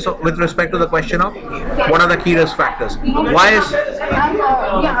answer is with respect to the question of what are the key risk factors. Why is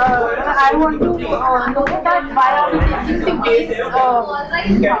I want to know that why are we taking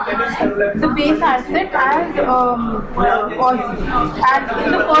the base asset as Aussie, and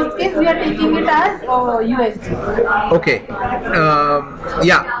in the first case we are taking it as USD. Okay,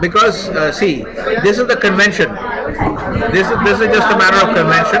 yeah, because see, this is the convention. This is just a matter of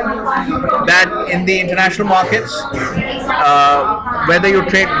convention that in the international markets, whether you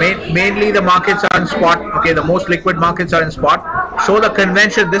trade, mainly the markets are in spot. Okay, the most liquid markets are in spot. So the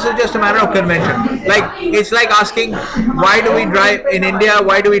convention, this is just a matter of convention. Like, it's like asking, why do we drive in India?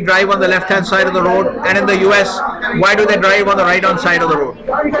 Why do we drive on the left-hand side of the road? And in the US, why do they drive on the right-hand side of the road?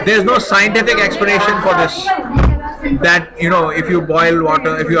 There's no scientific explanation for this. That, you know, if you boil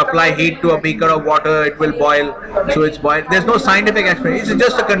water, if you apply heat to a beaker of water, it will boil, so it's boiled. There's no scientific explanation. It's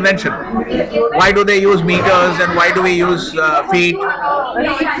just a convention. Why do they use meters and why do we use feet?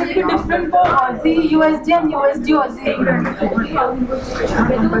 It should be different for Aussie USD and USD Aussie.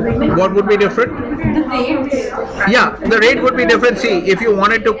 What would be different? The rates. Yeah, the rate would be different. See, if you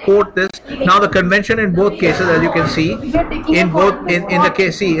wanted to quote this, now the convention in both cases, as you can see, in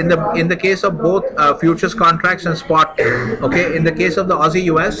the case of both futures contracts and spot. Okay, in the case of the Aussie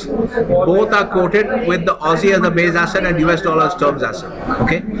US, both are quoted with the Aussie as the base asset and US dollar as terms asset.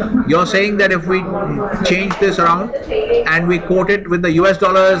 Okay, you're saying that if we change this around and we quote it with the US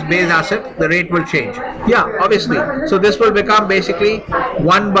dollar as base asset, the rate will change. Yeah, obviously. So this will become basically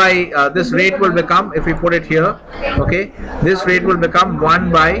 1 by this rate will become, if we put it here, okay, this rate will become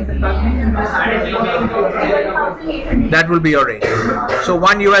 1 by, that will be your rate. So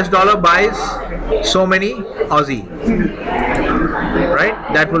 1 US dollar buys so many Aussie, right?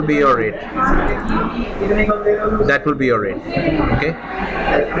 That will be your rate. That will be your rate. Okay,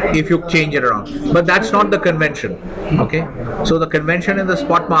 if you change it around, but that's not the convention. Okay, so the convention in the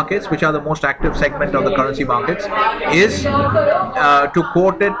spot markets, which are the most active segment of the currency markets, is to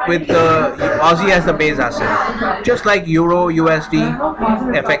quote it with the Aussie as the base asset, just like Euro, USD,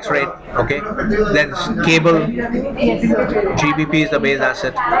 FX rate. Okay, then cable, GBP is the base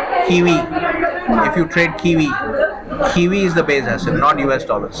asset. Kiwi, if you trade Kiwi is the base asset, not US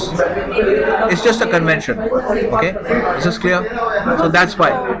dollars. It's just a convention. Okay, is this clear? So that's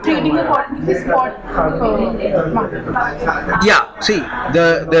why. Trading according to the spot market. Yeah, see,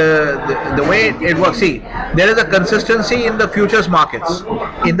 the way it works, see, there is a consistency in the futures markets.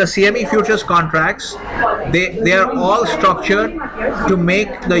 In the CME futures contracts, they are all structured to make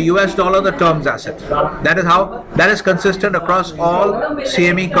the US dollar the terms asset. That is consistent across all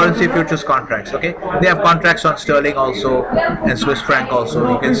CME currency futures contracts. Okay, they have contracts on sterling also and Swiss franc also.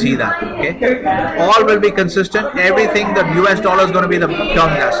 You can see that. Okay, all will be consistent. Everything, the US dollar is going to be the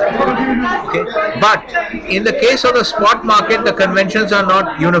terms asset. Okay, but in the case of the spot market, the conventions are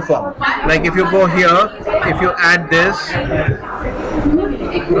not uniform. Like if you go here, if you add this,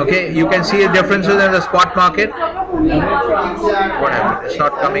 okay, you can see the differences in the spot market. What happened? It's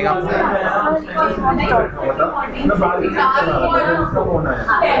not coming up.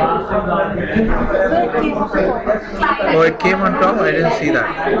 Oh, it came on top? I didn't see that.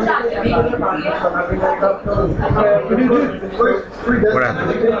 What happened?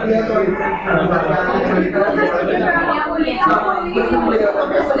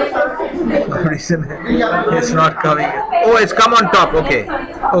 Reason it's not coming. Oh, it's come on top. Okay,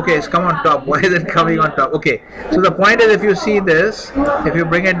 it's come on top. Why is it coming on top? Okay, so the point is, if you see this, if you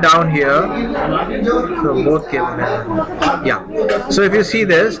bring it down here, so both came in. Yeah, so if you see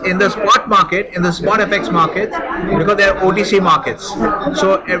this in the spot market, in the spot FX markets, because they are OTC markets,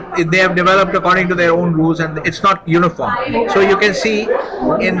 so they have developed according to their own rules and it's not uniform. So you can see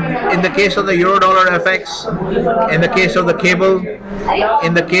in the case of the euro dollar FX, in the case of the cable,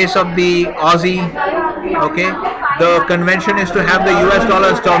 in the case of the Aussie, okay, the convention is to have the US dollar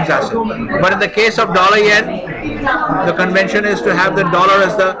as terms asset. But in the case of dollar yen, the convention is to have the dollar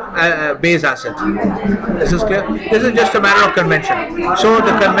as the base asset. This is clear? This is just a matter of convention. So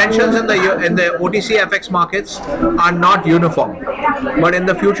the conventions in the OTC FX markets are not uniform, but in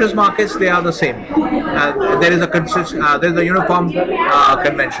the futures markets they are the same. There is a uniform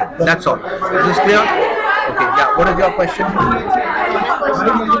convention. That's all. Is this clear? Okay. Okay, yeah. What is your question?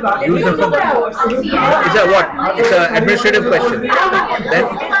 Use the phone. It's a what? It's an administrative question. Then?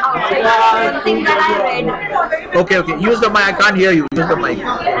 Something that I read. Okay, okay. Use the mic. I can't hear you. Use the mic. I'm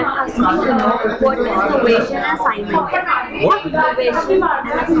asking what is novation assignment? What? Novation and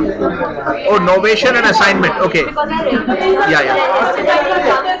assignment. Oh, novation and assignment. Okay. Because I read this. Yeah, yeah. Yesterday I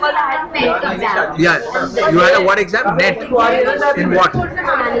because I had met exam. Yeah. You had a what exam? Net. In what?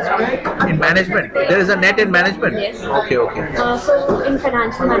 Management. In management. There is a net in management. Yes. Okay, okay. So in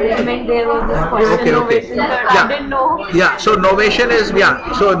financial management there was this question Okay, okay. novation, but I Yeah. didn't know. Yeah. So novation is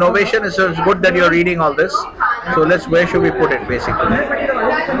So novation is it's good that you're reading all this. So where should we put it basically?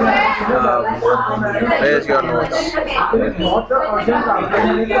 Where's your notes?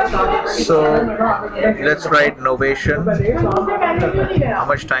 So let's write novation. How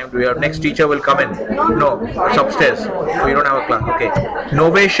much time do we have? Next teacher will come in. No, it's upstairs. So you don't have a class. Okay.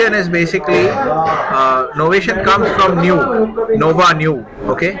 Novation is basically novation comes from new, nova new.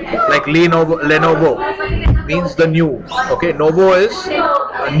 Okay, like Lenovo means the new. Okay, novo is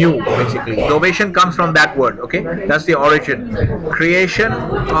new basically. Novation comes from that word. Okay, that's the origin. Creation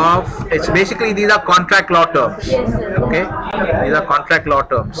of it's basically these are contract law terms. Okay, these are contract law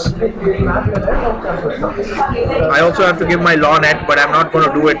terms. I also have to give my law net, but I'm not going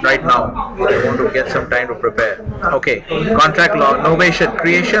to do it right now. I want to get some time to prepare. Okay, contract law, novation,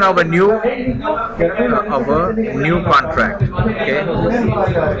 creation of a new contract. Okay.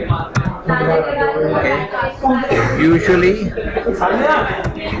 Okay. Usually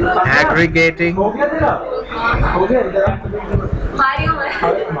aggregating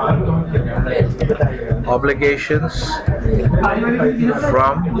obligations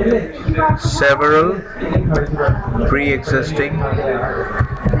from several pre-existing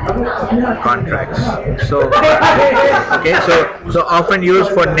contracts. So okay, so often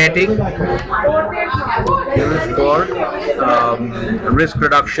used for netting, used for risk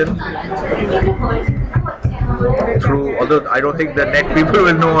reduction through, although I don't think the net people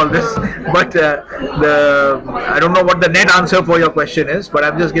will know all this, but I don't know what the net answer for your question is, but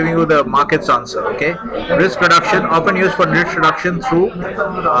I'm just giving you the market's answer. Okay, risk reduction, often used for risk reduction through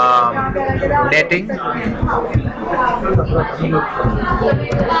netting.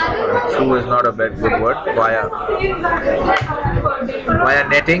 Through is not a good word. Via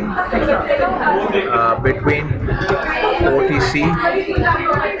netting between OTC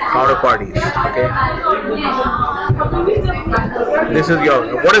counterparties. Okay. This is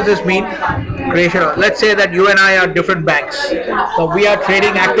what does this mean? Creation of, let's say that you and I are different banks. So we are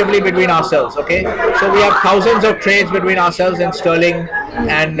trading actively between ourselves. Okay. So we have thousands of trades between ourselves in sterling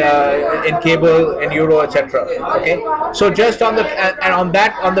and in cable, in euro, etc. Okay. So just on the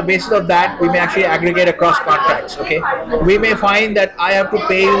on the basis of that, we may actually aggregate across contracts. Okay. We may find that I have to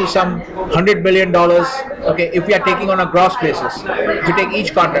pay you some $100 billion. Okay. If we are taking on a gross basis, if you take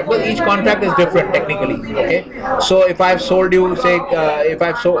each contract, well, each contract is different technically. Okay. So if I've sold you, say, if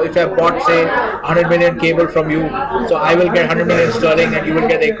I've bought, say, 100 million cable from you, so I will get 100 million sterling and you will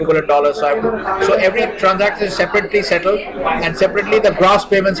get the equivalent dollars. So every transaction is separately settled and separately the gross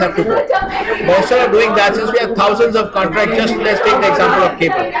payments have to go. But instead of doing that, since we have thousands of contracts, just let's take the example of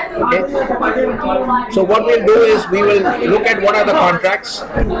cable. Okay. So what we'll do is we will look at what are the contracts.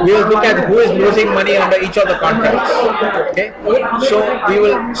 We will look at who is losing money under each of the contracts. Okay.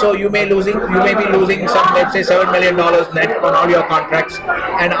 So you may be losing some, let's say, $7 million net on all your contracts,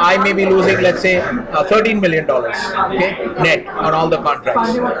 and I may be losing, let's say, $13 million, okay, net on all the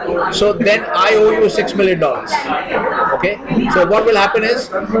contracts. So then I owe you $6 million. Okay. So what will happen is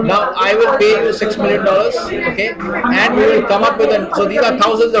now I will pay you $6 million. Okay, and we will come up with so these are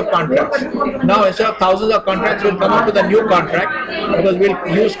thousands of contracts. Now instead of thousands of contracts, we'll come up with a new contract because we'll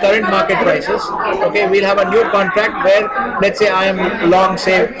use current market prices. Okay, we'll have a new contract where, let's say, I am long,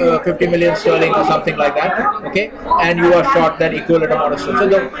 say, 50 million sterling or something like that. Okay, and you are short that equivalent amount of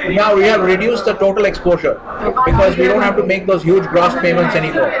sterling. So now we have reduced the total exposure because we don't have to make those huge gross payments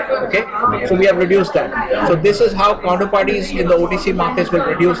anymore. Okay, so we have reduced that. So this is how counterparties in the OTC markets will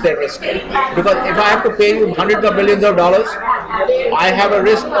reduce their risk, because if I have to pay you hundreds of billions of dollars, I have a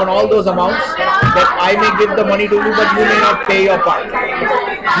risk on all those amounts that I may give the money to you, but you may not pay your part.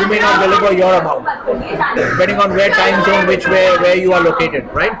 You may not deliver your amount, depending on where time zone, where you are located,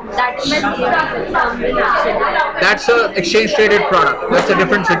 right? That's a exchange traded product. That's a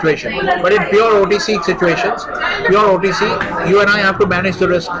different situation. But in pure OTC situations, you and I have to manage the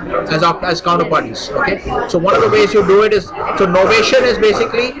risk as counterparties. Okay. So one of the ways you do it is, so novation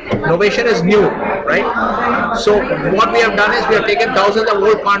is new, right? So what we have done is we have taken thousands of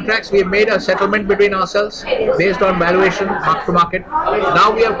old contracts, we have made a settlement between ourselves based on valuation, mark to market.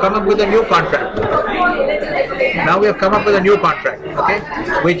 Now we have come up with a new contract. Now we have come up with a new contract, okay?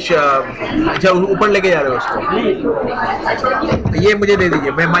 Which अच्छा ऊपर लेके जा रहे हो उसको, ये मुझे दे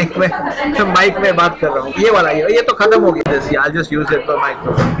दीजिए, मैं माइक में बात कर रहा हूँ, ये वाला ये तो खत्म हो गया, this I'll just use it for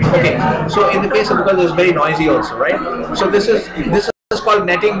microphone. Okay, so in the case of, because it's very noisy also, right? So this is called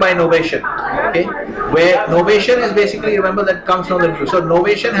netting by novation, okay, where novation is basically, remember, that comes from the new. So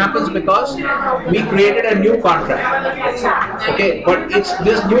novation happens because we created a new contract, okay, but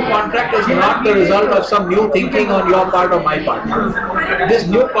this new contract is not the result of some new thinking on your part or my part. This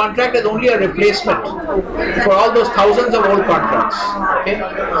new contract is only a replacement for all those thousands of old contracts, okay.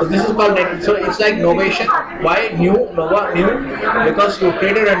 So this is called netting. So it's like novation. Why new? Because you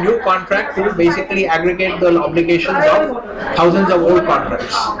created a new contract to basically aggregate the obligations of thousands of old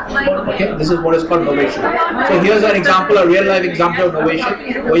contracts. Okay, this is what is called novation. So here's an example, a real life example of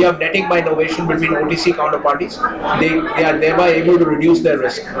novation, where you have netting by novation between OTC counterparties. They are thereby able to reduce their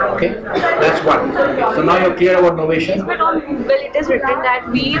risk. Okay, that's one. Okay. So now you're clear about novation. But on Google it is written that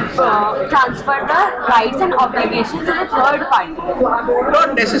we transfer the rights and obligations to the third party.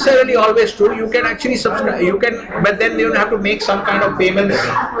 Not necessarily always true. You can actually subscribe. You can, but then you have to make some kind of payments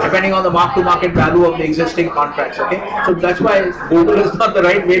depending on the mark-to-market value of the existing contracts. Okay, so that's why Google is not the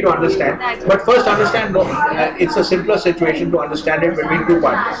right way to understand. But first understand, it's a simpler situation to understand it between two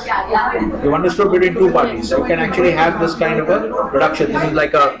parties. You understood between two parties. So you can actually have this kind of a reduction. This is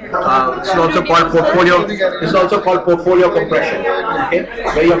like a, this is also called portfolio. This is also called portfolio compression. Okay,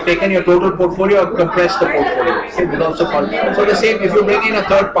 where you have taken your total portfolio and compressed the portfolio. Okay, this is also called. So the same, if you bring in a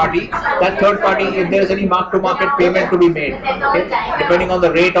third party, that third party, if there is any mark-to-market payment to be made, okay, depending on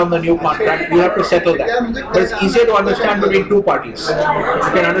the rate on the new contract, you have to settle that. But it's easier to understand between two parties.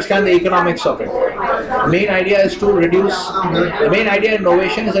 You can understand the economics of it. The main idea is to reduce. The main idea in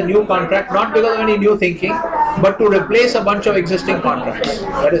novation is a new contract, not because of any new thinking, but to replace a bunch of existing contracts.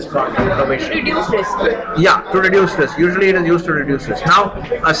 That is novation. To reduce risk. Yeah, to reduce risk. Usually it is used to reduce risk. Now,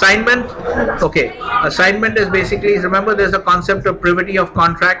 assignment. Okay, assignment is basically, remember, there's a concept of privity of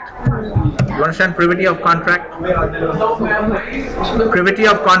contract. You understand privity of contract? Privity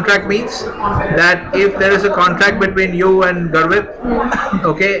of contract means that if there is a contract between you and Garvit,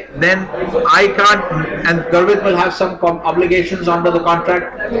 okay, then I can't, and Garvit will have some obligations under the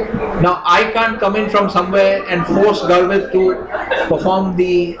contract. Now I can't come in from somewhere and force Garvit to perform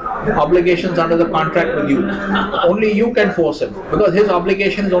the obligations under the contract with you. Only you can force him, because his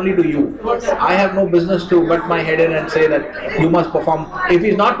obligation is only to you. I have no business to butt my head in and say that you must perform. If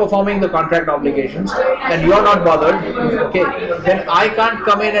he's not performing the contract obligations and you're not bothered, okay, then I can't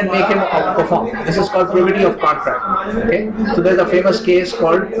come in and make him perform. This is called privity of contract. Okay, so there's a famous case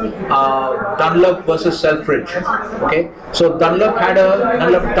called Dunlop versus Selfridge. Okay, so Dunlop had a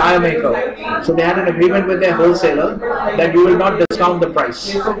Dunlop tire maker. So they had an agreement with their wholesaler that you will not discount the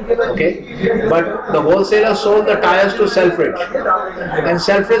price. Okay, but the wholesaler sold the tires to Selfridge, and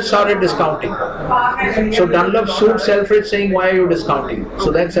Selfridge started discounting. So Dunlop sued Selfridge saying, why are you discounting?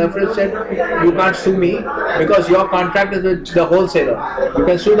 So then Selfridge said, you can't sue me because your contract is with the wholesaler. You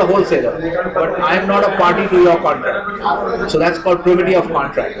can sue the wholesaler, but I am not a party to your contract. So that's called privity of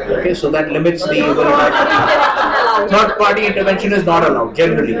contract. Okay, so that limits the ability. Third party intervention is not allowed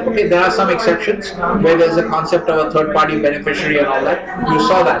generally. Okay, there are some exceptions where there is a concept of a third party beneficiary and all that. You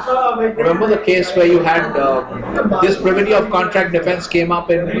saw that. Remember the case where you had this privity of contract defense came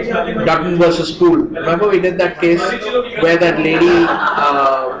up in Dutton versus Poole. Remember we did that case where that lady,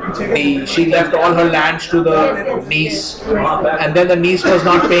 she left all her lands to the niece, and then the niece was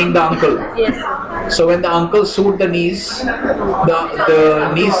not paying the uncle. Yes. So when the uncle sued the niece,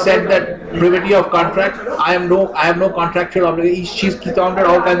 the niece said that privity of contract, I have no contractual obligation. She's counted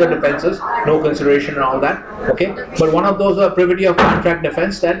all kinds of defenses, no consideration and all that. Okay, but one of those are privity of contract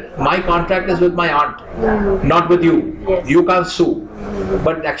defense, that my contract is with my aunt, not with you. Yes. You can't sue.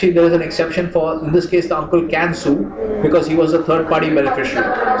 But actually there is an exception for, in this case the uncle can sue because he was a third party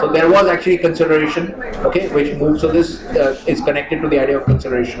beneficiary. So there was actually consideration, okay, which moved. So this is connected to the idea of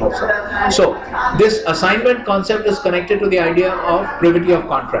consideration also. So this assignment concept is connected to the idea of privity of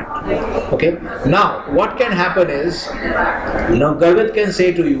contract. Okay, now what can happen is, now Garvit can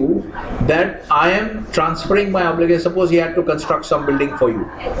say to you that I am transferring my obligation. Suppose he had to construct some building for you.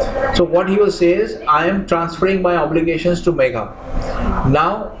 So what he will say is, I am transferring my obligations to Megha.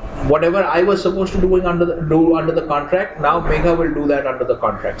 Now whatever I was supposed to do under the contract, now Megha will do that under the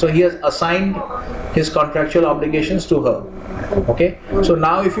contract. So he has assigned his contractual obligations to her. Okay, so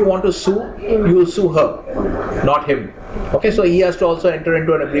now if you want to sue, you will sue her, not him. Okay, so he has to also enter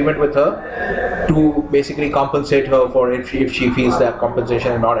into an agreement with her to basically compensate her for if she feels that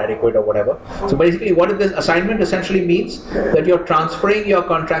compensation is not adequate or whatever. So basically what this assignment essentially means that you're transferring your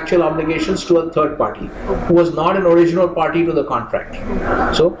contractual obligations to a third party who was not an original party to the contract.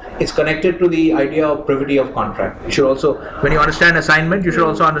 So it's connected to the idea of privity of contract. You should also, when you understand assignment, you should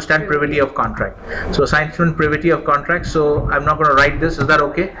also understand privity of contract. So assignment, privity of contract. So I'm not going to write this. Is that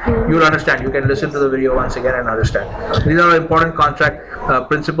okay? You'll understand. You can listen to the video once again and understand. These are important contract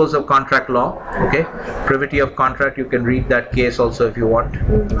principles of contract law. Okay, privity of contract. You can read that case also if you want.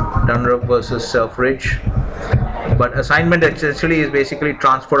 Dunlop versus Selfridge. But assignment essentially is basically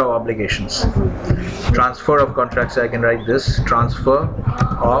transfer of obligations. Transfer of contracts. I can write this: transfer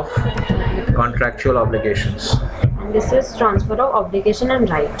of contractual obligations. And this is transfer of obligation and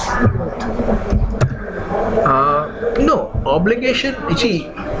rights. No, obligation, you see,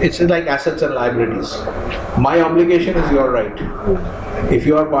 it's like assets and liabilities. My obligation is your right. If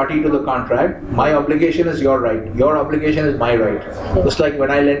you are party to the contract, my obligation is your right. Your obligation is my right. Just like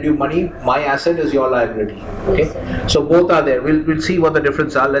when I lend you money, my asset is your liability. Okay? So both are there. We'll see what the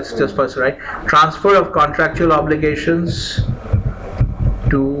difference are. Let's just first write transfer of contractual obligations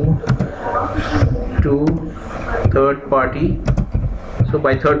to third party. So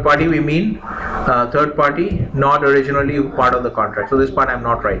by third party we mean third party not originally part of the contract. So this part I'm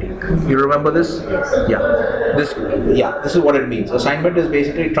not writing. You remember this? Yeah. This is what it means. Assignment is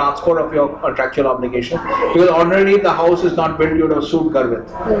basically transfer of your contractual obligation. Because ordinarily the house is not built, you would have sued Garvit.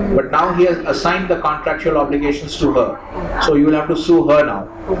 But now he has assigned the contractual obligations to her. So you will have to sue her now.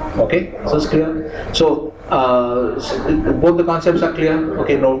 Okay? So it's clear? So both the concepts are clear.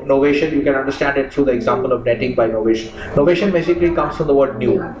 Okay, novation, you can understand it through the example of netting by novation. Novation basically comes from the word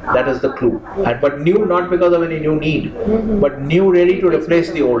new. That is the clue. But new not because of any new need, but new ready to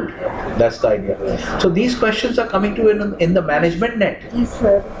replace the old. That's the idea. So these questions are coming to in the management net. Yes,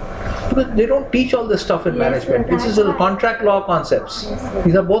 sir. Because they don't teach all this stuff in management. This is a contract law concepts.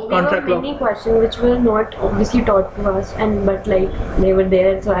 These are both contract law. There were many questions which were not obviously taught to us, but like they were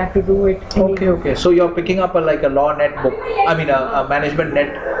there, so I have to do it. Okay. So you're picking up like a law net book. I mean a management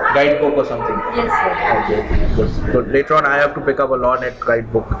net guidebook or something. Yes, sir. Okay, good. Later on I have to pick up a law net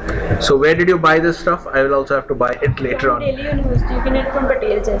guidebook. So where did you buy this stuff? I will also have to buy it later on. Delhi University, you can get it from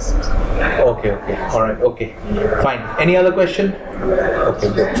Patel Chest. Okay. Alright, okay. Fine. Any other question? Okay,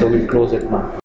 good. So we'll close it now.